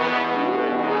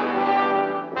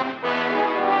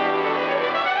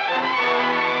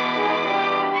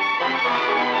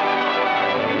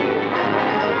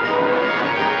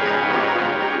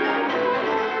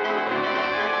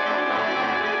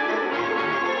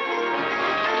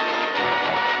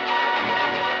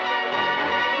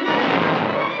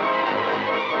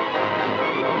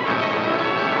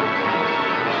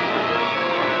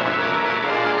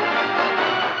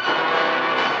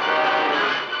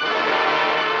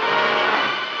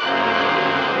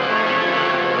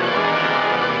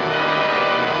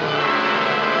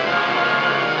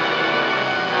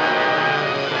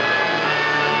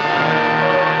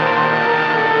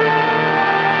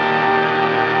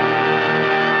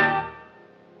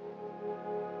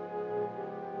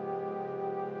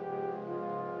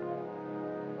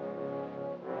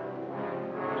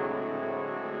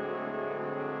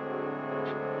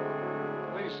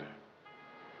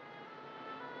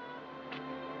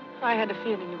 I had a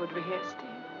feeling you would be here,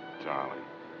 Steve. Darling.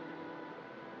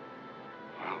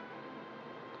 Well,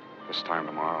 this time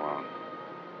tomorrow,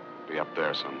 I'll be up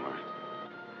there somewhere.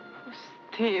 Oh,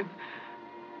 Steve,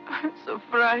 I'm so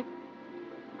frightened.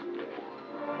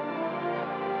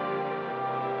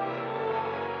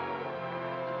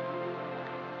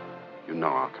 You know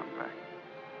I'll come back.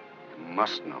 You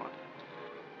must know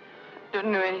it.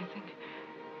 Don't know anything,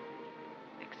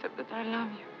 except that I love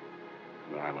you.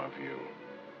 And I love you.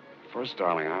 First,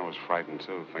 darling, I was frightened,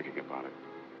 too, thinking about it.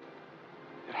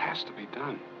 It has to be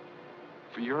done.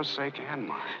 For your sake and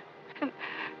mine.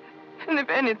 And if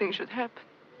anything should happen.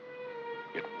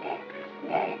 It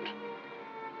won't.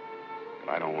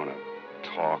 But I don't want to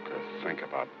talk or think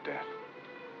about death.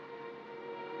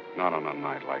 Not on a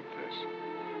night like this.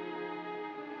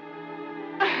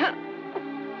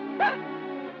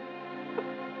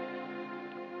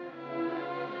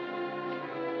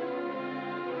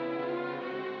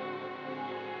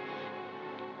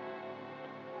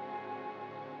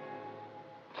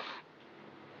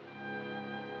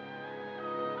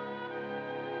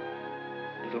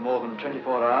 Little more than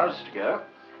 24 hours to go.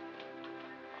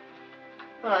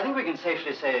 Well, I think we can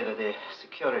safely say that the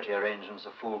security arrangements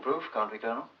are foolproof, can't we,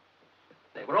 Colonel?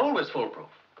 They were always foolproof.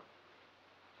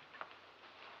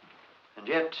 And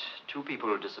yet, two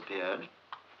people disappeared,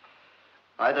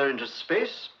 either into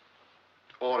space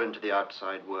or into the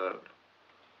outside world.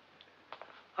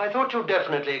 I thought you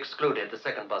definitely excluded the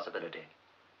second possibility.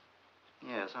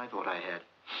 Yes, I thought I had.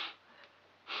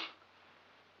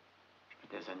 But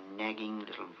there's a nagging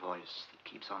little voice that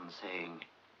keeps on saying,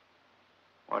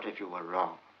 what if you were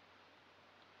wrong?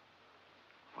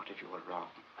 What if you were wrong?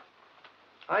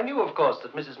 I knew, of course,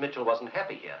 that Mrs. Mitchell wasn't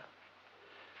happy here.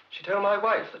 She told my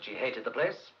wife that she hated the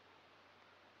place.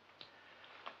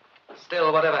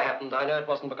 Still, whatever happened, I know it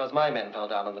wasn't because my men fell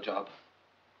down on the job.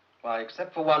 Why,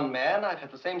 except for one man, I've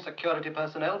had the same security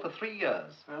personnel for 3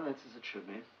 years. Well, that's as it should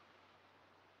be.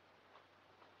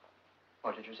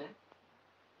 What did you say?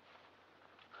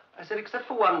 I said, except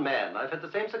for one man, I've had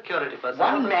the same security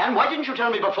personnel. One man? Why didn't you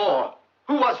tell me before?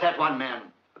 Who was that one man?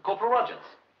 Corporal Rogers.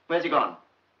 Where's he gone?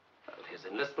 Well, his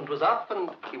enlistment was up and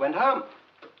he went home.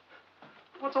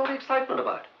 What's all the excitement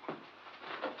about?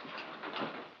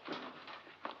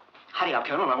 Hurry up,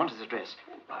 Colonel. I want his address.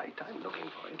 Right, I'm looking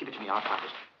for it. Give it to me. I'll find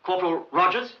it. Corporal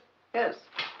Rogers? Yes.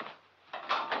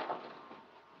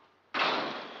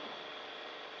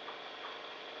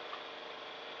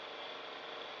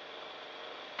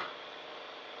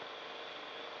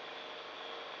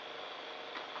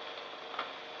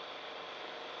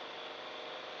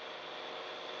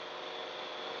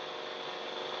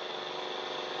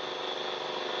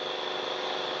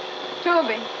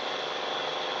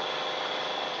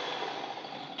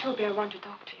 Toby, I want to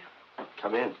talk to you.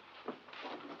 Come in.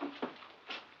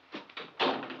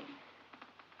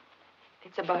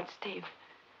 It's about Steve.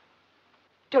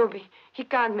 Toby, he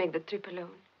can't make the trip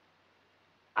alone.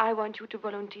 I want you to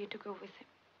volunteer to go with him.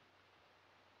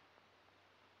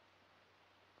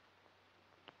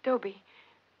 Toby,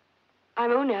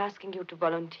 I'm only asking you to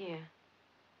volunteer.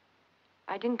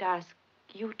 I didn't ask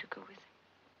you to go with him.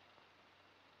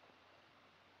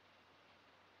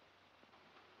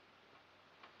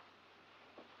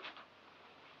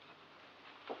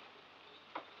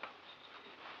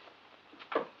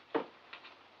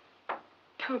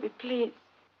 Toby, please.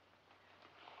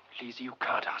 Lizzie, you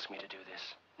can't ask me to do this.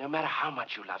 No matter how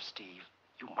much you love Steve,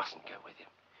 you mustn't go with him.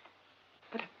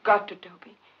 But I've got to,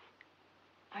 Toby.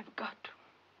 I've got to.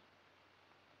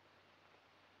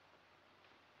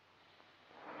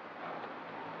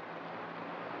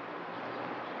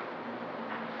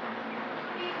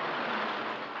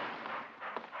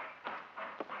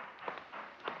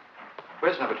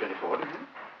 Where's number 24?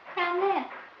 Down there.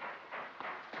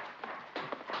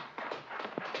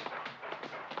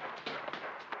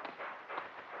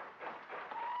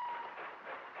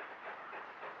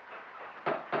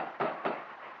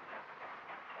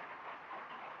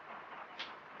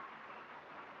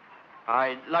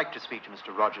 I'd like to speak to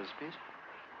Mr. Rogers, please.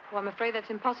 Oh, I'm afraid that's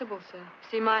impossible, sir.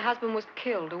 See, my husband was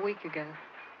killed a week ago.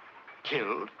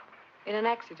 Killed? In an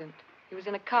accident. He was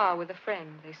in a car with a friend.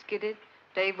 They skidded.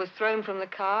 Dave was thrown from the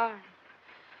car.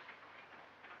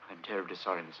 I'm terribly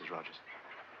sorry, Mrs. Rogers.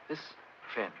 This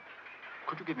friend,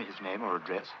 could you give me his name or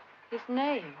address? His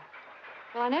name?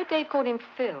 Well, I know Dave called him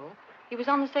Phil. He was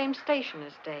on the same station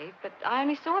as Dave, but I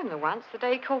only saw him the once, the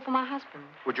day he called for my husband.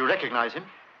 Would you recognize him?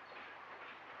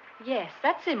 Yes,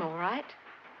 that's him, all right.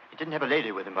 He didn't have a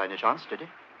lady with him by any chance, did he?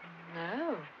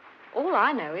 No. All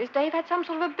I know is Dave had some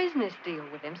sort of a business deal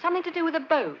with him, something to do with a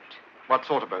boat. What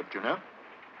sort of boat, do you know?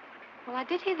 Well, I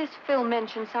did hear this Phil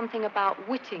mention something about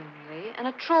Whittingley and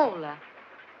a trawler.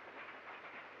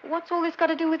 What's all this got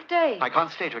to do with Dave? I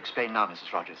can't stay to explain now,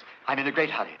 Mrs. Rogers. I'm in a great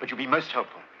hurry, but you'll be most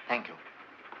helpful. Thank you.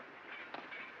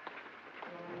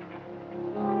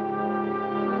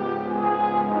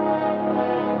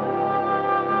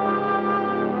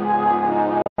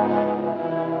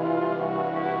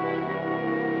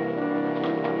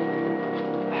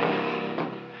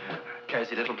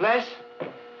 Cozy little place.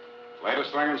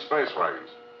 Latest thing in space wagons.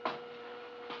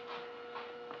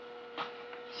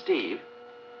 Steve,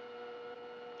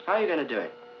 how are you going to do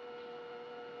it?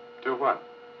 Do what?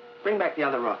 Bring back the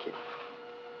other rocket.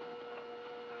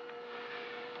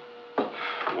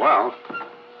 Well,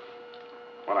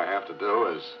 what I have to do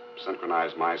is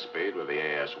synchronize my speed with the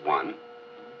AS-1,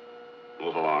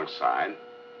 move alongside,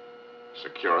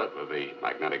 secure it with the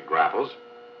magnetic grapples,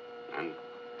 and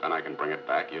then I can bring it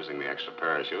back using the extra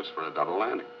parachutes for a double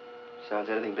landing. Sounds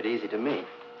anything but easy to me.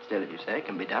 Still, if you say it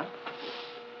can be done.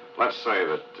 Let's say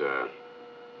that,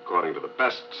 according to the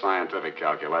best scientific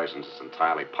calculations, it's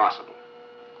entirely possible.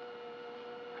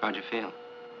 How'd you feel?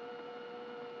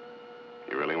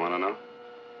 You really want to know?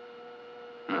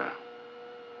 No.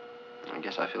 I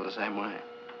guess I feel the same way.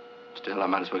 Still, I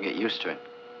might as well get used to it.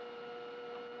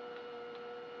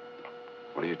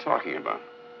 What are you talking about?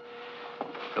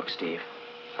 Look, Steve,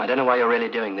 I don't know why you're really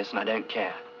doing this, and I don't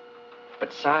care.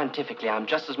 But scientifically, I'm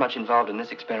just as much involved in this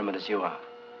experiment as you are.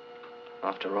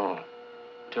 After all,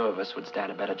 two of us would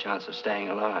stand a better chance of staying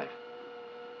alive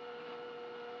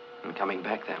and coming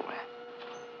back that way.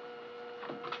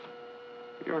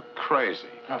 You're crazy.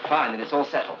 Oh, fine, then it's all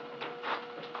settled.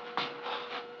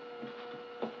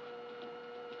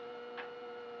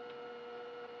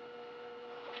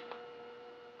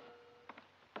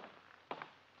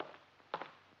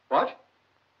 What?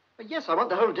 Yes, I want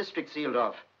the whole district sealed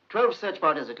off. 12 search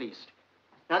parties at least.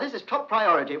 Now, this is top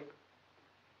priority.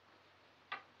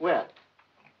 Where?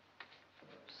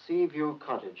 Seaview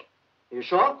Cottage. Are you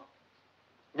sure?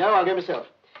 No, I'll go myself.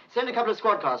 Send a couple of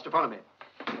squad cars to follow me.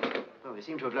 Oh, they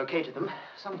seem to have located them.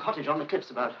 Some cottage on the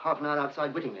cliffs about half an hour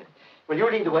outside Whittingley. Will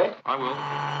you lead the way? I will.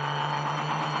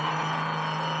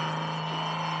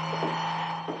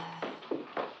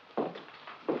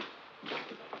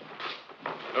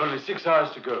 Only 6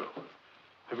 hours to go.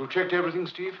 Have you checked everything,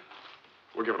 Steve?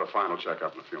 We'll give it a final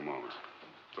checkup in a few moments.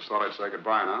 Just thought I'd say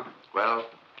goodbye now. Well,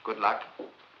 good luck.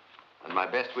 And my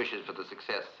best wishes for the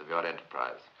success of your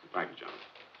enterprise. Thank you, John.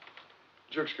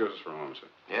 Would you excuse us for a moment, sir?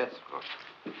 Yes, of course.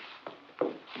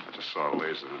 I just saw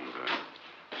Liza, and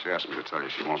she asked me to tell you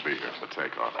she won't be here for the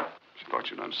takeoff. She thought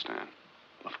you'd understand.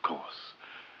 Of course.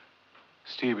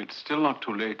 Steve, it's still not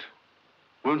too late.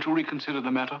 Won't you reconsider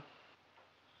the matter?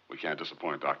 We can't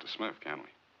disappoint Dr. Smith, can we?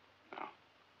 No.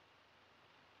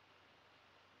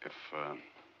 If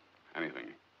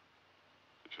anything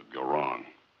should go wrong,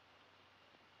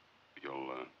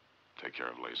 you'll take care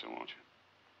of Liza, won't you?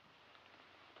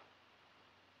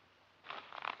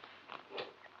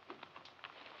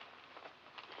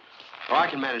 Oh, I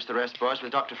can manage the rest, boys,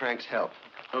 with Dr. Frank's help.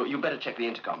 Oh, you better check the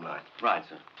intercom line. Right,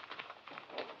 sir.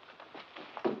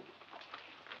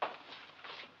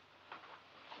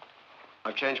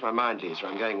 I've changed my mind, Lisa.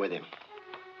 I'm going with him.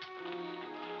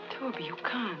 Toby, you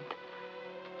can't.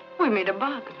 We made a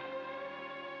bargain.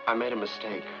 I made a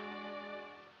mistake.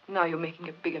 Now you're making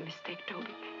a bigger mistake,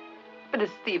 Toby. Whether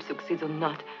Steve succeeds or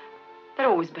not,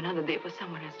 there'll always be another day for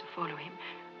someone else to follow him.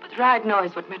 But right now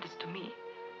is what matters to me.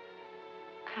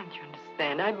 Can't you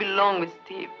understand? I belong with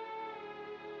Steve.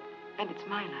 And it's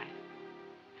my life.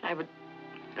 And I would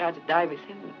rather die with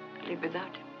him than live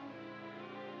without him.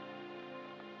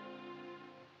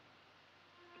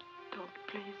 Toby,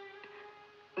 please.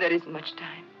 There isn't much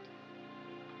time.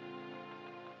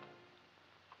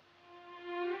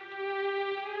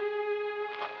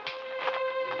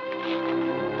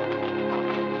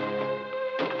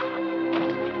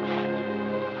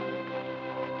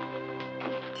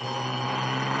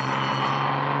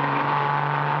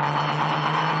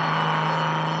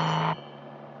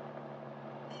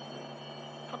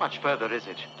 much further is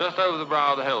it? Just over the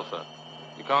brow of the hill, sir.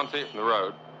 You can't see it from the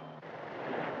road.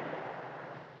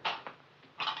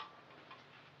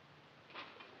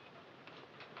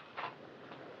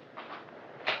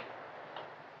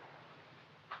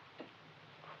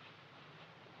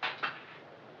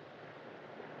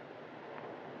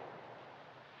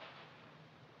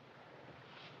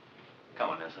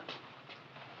 Come on, Nessa.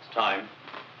 It's time.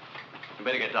 You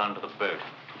better get down to the boat.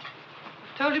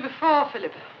 I've told you before,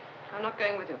 Philip. I'm not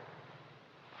going with you.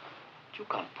 But you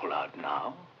can't pull out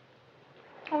now.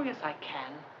 Oh, yes, I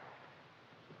can.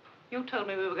 You told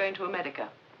me we were going to America.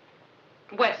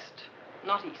 West,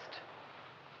 not east.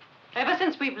 Ever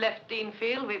since we've left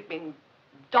Deanfield, we've been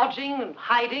dodging and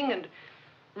hiding and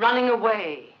running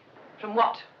away. From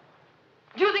what?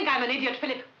 Do you think I'm an idiot,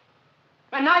 Philip?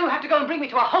 And now you have to go and bring me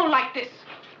to a hole like this.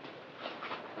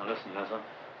 Now listen, Nessa.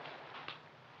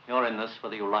 You're in this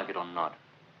whether you like it or not.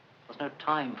 There's no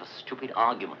time for stupid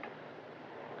argument.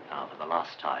 Now for the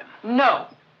last time. No.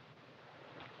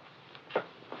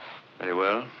 Very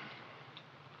well.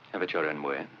 Have it your own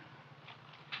way.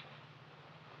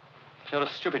 You're a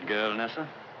stupid girl, Nessa.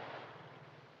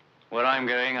 Where I'm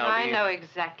going, I know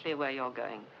exactly where you're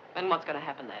going and what's going to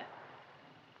happen there.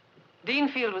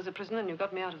 Deanfield was a prison and you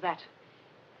got me out of that.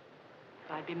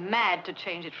 I'd be mad to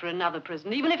change it for another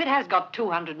prison, even if it has got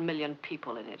 200 million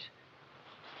people in it.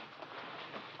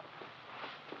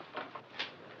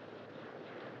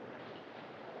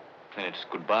 Then it's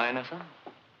goodbye, Nessa.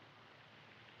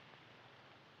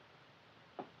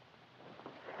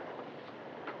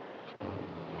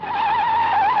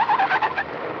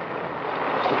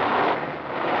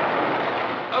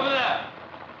 Over there!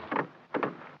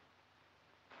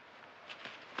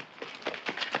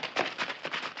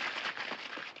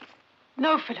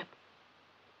 No, Philip.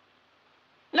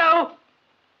 No!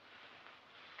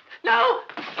 No!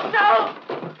 No!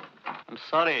 I'm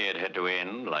sorry it had to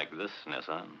end like this,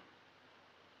 Nessa.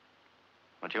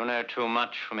 But you know too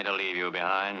much for me to leave you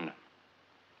behind.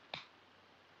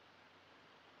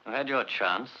 You had your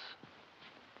chance,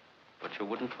 but you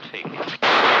wouldn't take it. You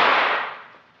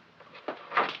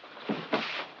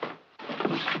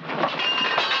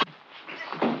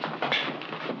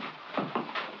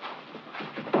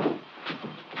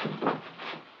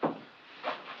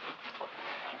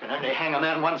can only hang a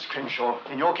man once, Crenshaw.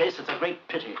 In your case, it's a great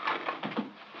pity.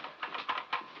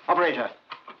 Operator.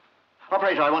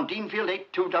 Operator, I want Deanfield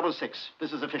 8266.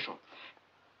 This is official.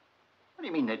 What do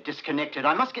you mean they're disconnected?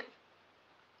 I must get...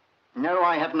 No,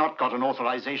 I have not got an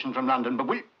authorization from London, but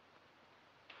will...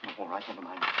 Oh, all right, never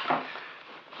mind.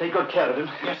 Take good care of him.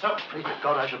 Yes, sir. Pray to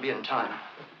God I shall be in time.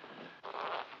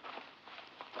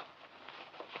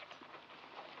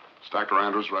 Is Dr.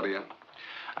 Andrews ready yet?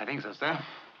 I think so, sir.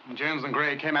 Jones and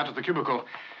Gray came out of the cubicle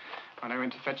when I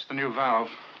went to fetch the new valve.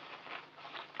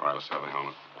 All right, let's have the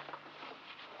helmet.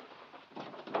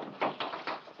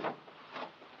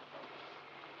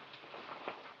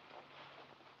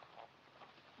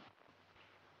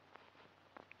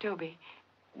 Toby,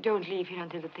 don't leave here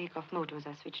until the takeoff motors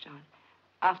are switched on.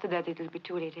 After that, it'll be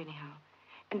too late anyhow.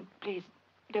 And please,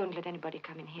 don't let anybody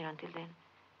come in here until then.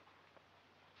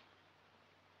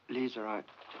 Lee's all right.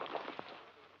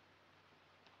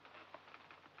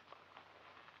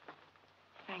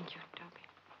 Thank you, Toby.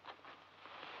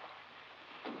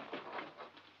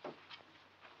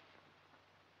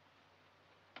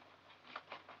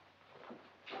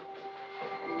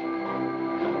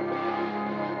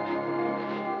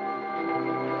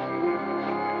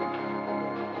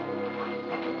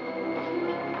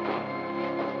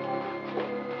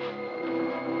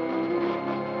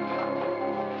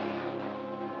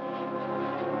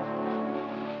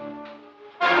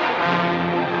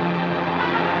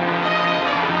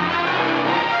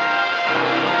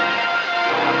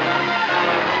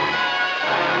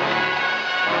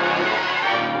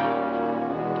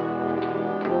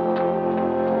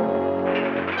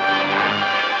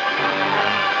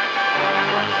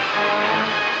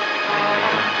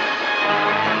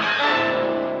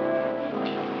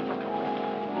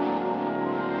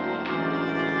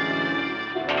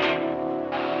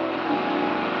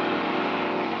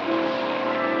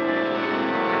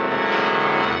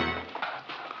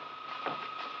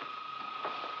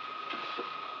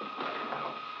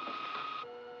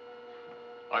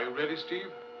 Are you ready,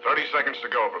 Steve? 30 seconds to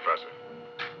go, Professor.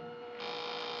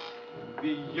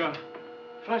 The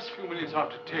first few minutes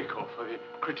after takeoff are the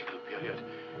critical period.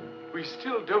 We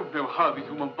still don't know how the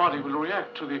human body will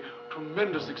react to the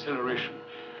tremendous acceleration.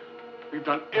 We've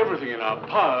done everything in our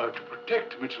power to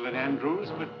protect Mitchell and Andrews,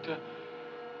 but...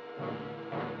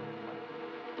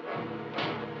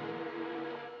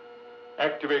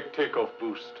 Activate takeoff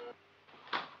boost.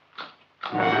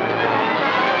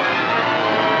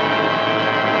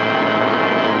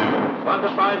 1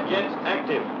 to 5 jets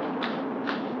active.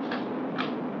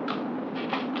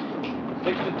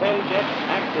 6 to 10 jets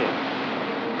active.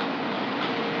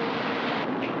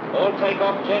 All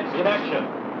takeoff jets in action.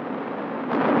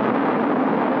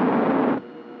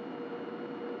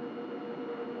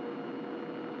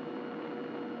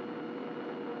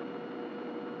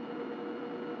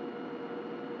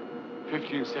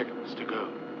 "15 seconds to go."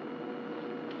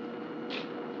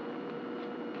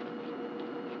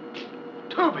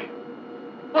 Toby,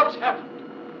 what's happened?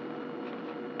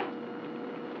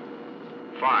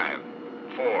 5,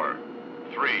 4,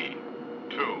 3,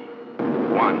 2,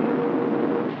 1.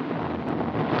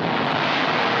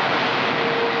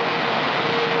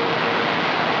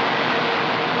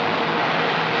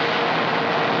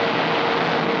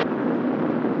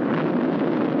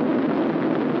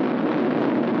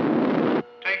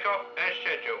 Takeoff as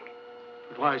scheduled.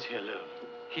 But why is he alone?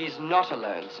 He's not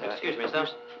alone, sir. Excuse me, sir.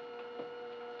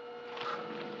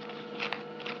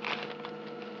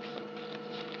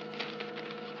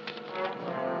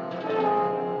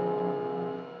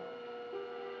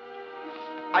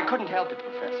 I couldn't help it,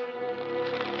 Professor.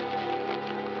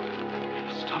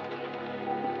 Stop them.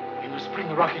 We must bring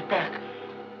the rocket back.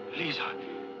 Lisa,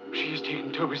 she's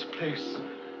taken Toby's place.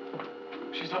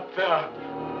 She's up there.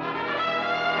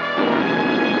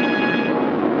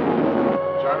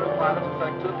 Gyroclimate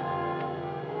effective.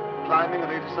 Climbing at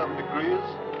 87 degrees.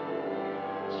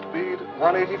 Speed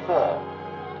 184.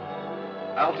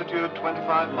 Altitude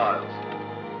 25 miles.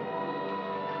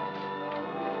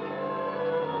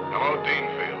 Hello,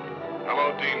 Deanfield.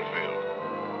 Hello, Deanfield.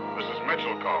 This is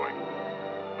Mitchell calling.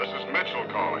 This is Mitchell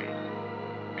calling.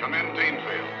 Come in,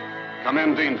 Deanfield. Come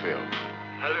in, Deanfield.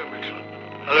 Hello, Mitchell.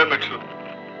 Hello, Mitchell.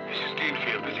 This is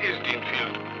Deanfield. This is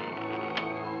Deanfield.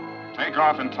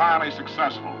 Takeoff entirely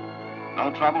successful.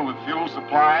 No trouble with fuel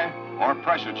supply or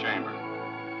pressure chamber.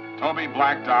 Toby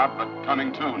blacked out, but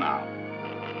coming to now.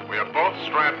 We are both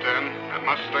strapped in and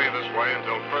must stay this way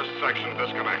until first section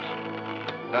disconnects.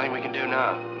 Nothing we can do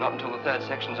now. Not until the third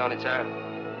section's on its own.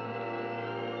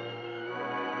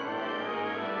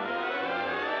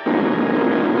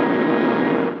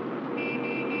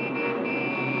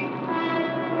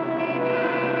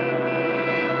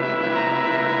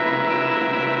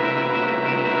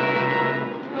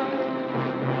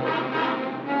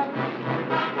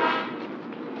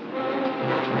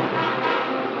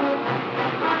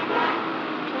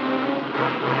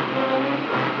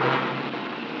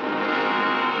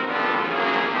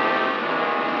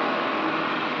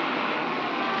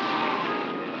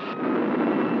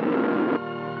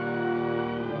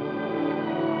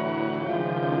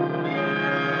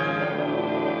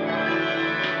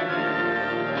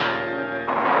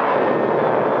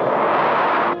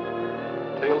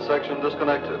 Section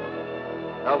disconnected.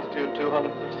 Altitude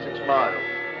 256 miles.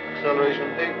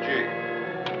 Acceleration 8G.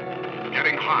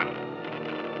 Getting hot.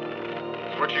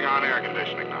 Switching on air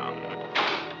conditioning now.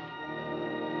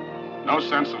 No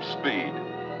sense of speed.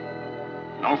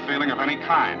 No feeling of any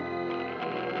kind.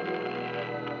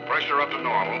 Pressure up to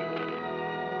normal.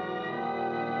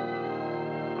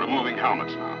 Removing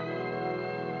helmets now.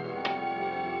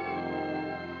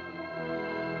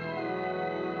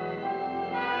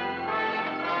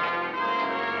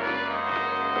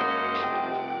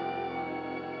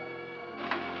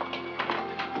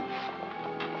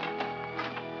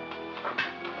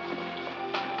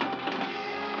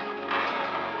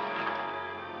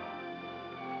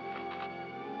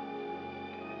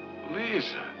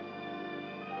 Lisa.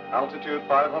 Altitude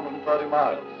 530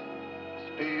 miles.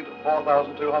 Speed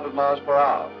 4,200 miles per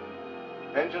hour.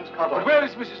 Engines cut off. But where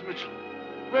is Mrs. Mitchell?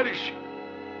 Where is she?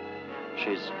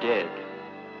 She's dead.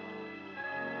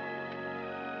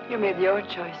 You made your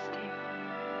choice, Steve.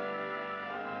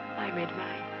 I made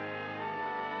mine.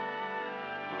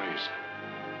 Lisa.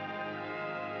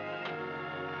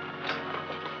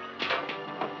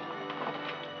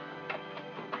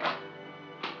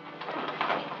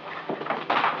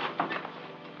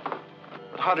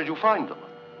 How did you find them?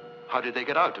 How did they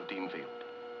get out of Deanfield?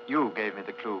 You gave me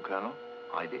the clue, Colonel.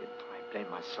 I did. I blame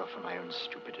myself for my own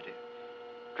stupidity.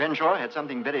 Crenshaw had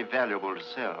something very valuable to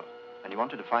sell, and he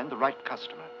wanted to find the right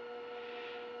customer.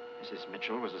 Mrs.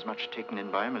 Mitchell was as much taken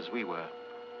in by him as we were.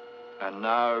 And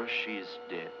now she's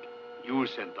dead. You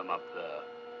sent them up there.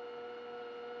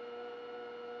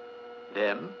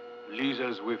 Them?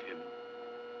 Lisa's with him.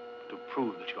 To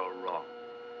prove that you're wrong.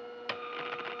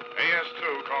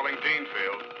 AS2 calling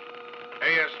Deanfield.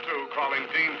 AS2 calling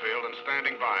Deanfield and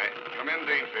standing by. Come in,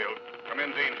 Deanfield. Come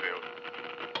in, Deanfield.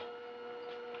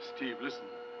 Steve, listen.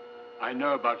 I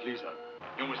know about Lisa.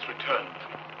 You must return.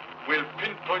 We'll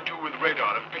pinpoint you with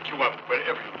radar and pick you up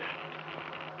wherever you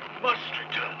land. must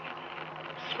return.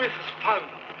 Smith has found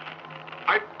them.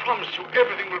 I promise you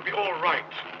everything will be all right.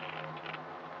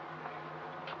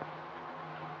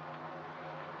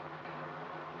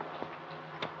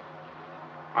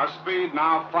 Our speed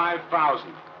now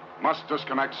 5,000. Must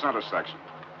disconnect center section.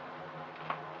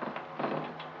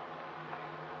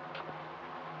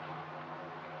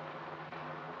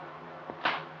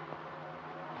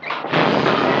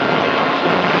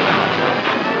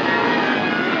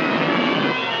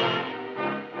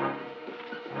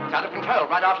 It's out of control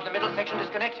right after the middle section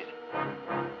disconnected.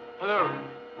 Hello.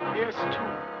 AS2.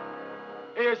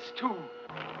 AS2.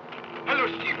 Hello,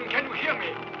 Stephen, can you hear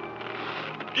me?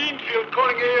 Deanfield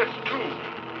calling AS2.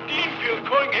 Deanfield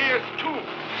calling AS2.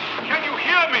 Can you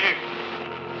hear me?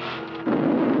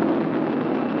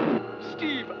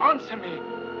 Steve, answer me.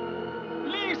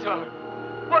 Lisa,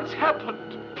 what's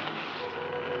happened?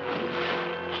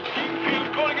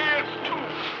 Deanfield calling AS2.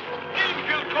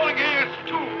 Deanfield calling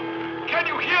AS2. Can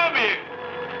you hear me?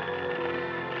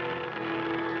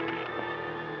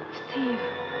 Steve,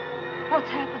 what's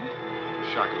happened?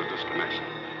 The shock of the disconnection.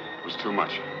 It was too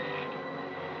much.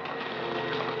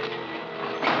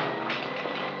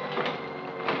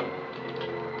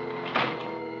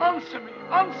 Answer me,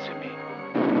 answer me.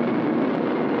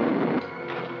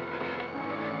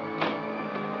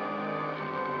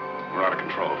 We're out of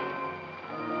control.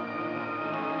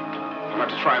 We'll have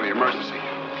to try the emergency.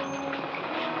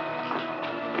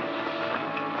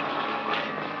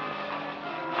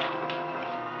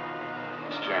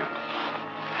 It's jammed.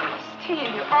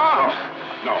 Steve, you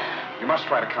No. You must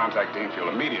try to contact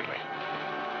Deanfield immediately.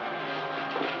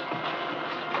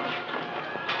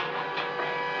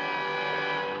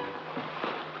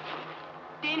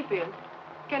 Deanfield,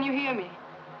 can you hear me?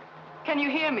 Can you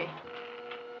hear me?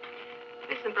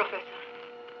 Listen, Professor.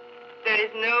 There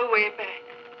is no way back.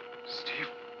 Steve,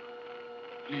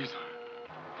 please.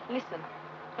 Listen.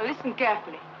 Now listen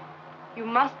carefully. You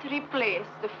must replace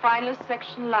the final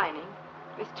section lining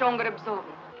with stronger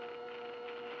absorbent.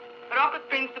 Rocket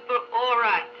principle, all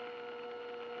right.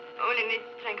 Only needs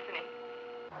strengthening.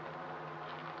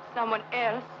 Someone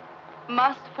else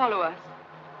must follow us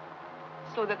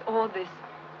so that all this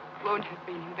won't have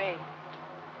been in vain.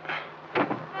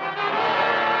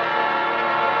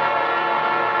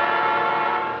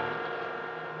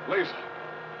 Lisa,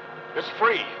 it's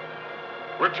free.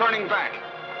 We're turning back.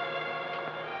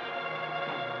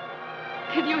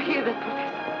 Did you hear that,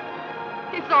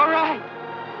 Professor? It's all right.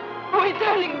 We're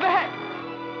turning back.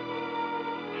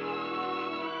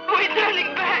 We're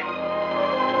turning back.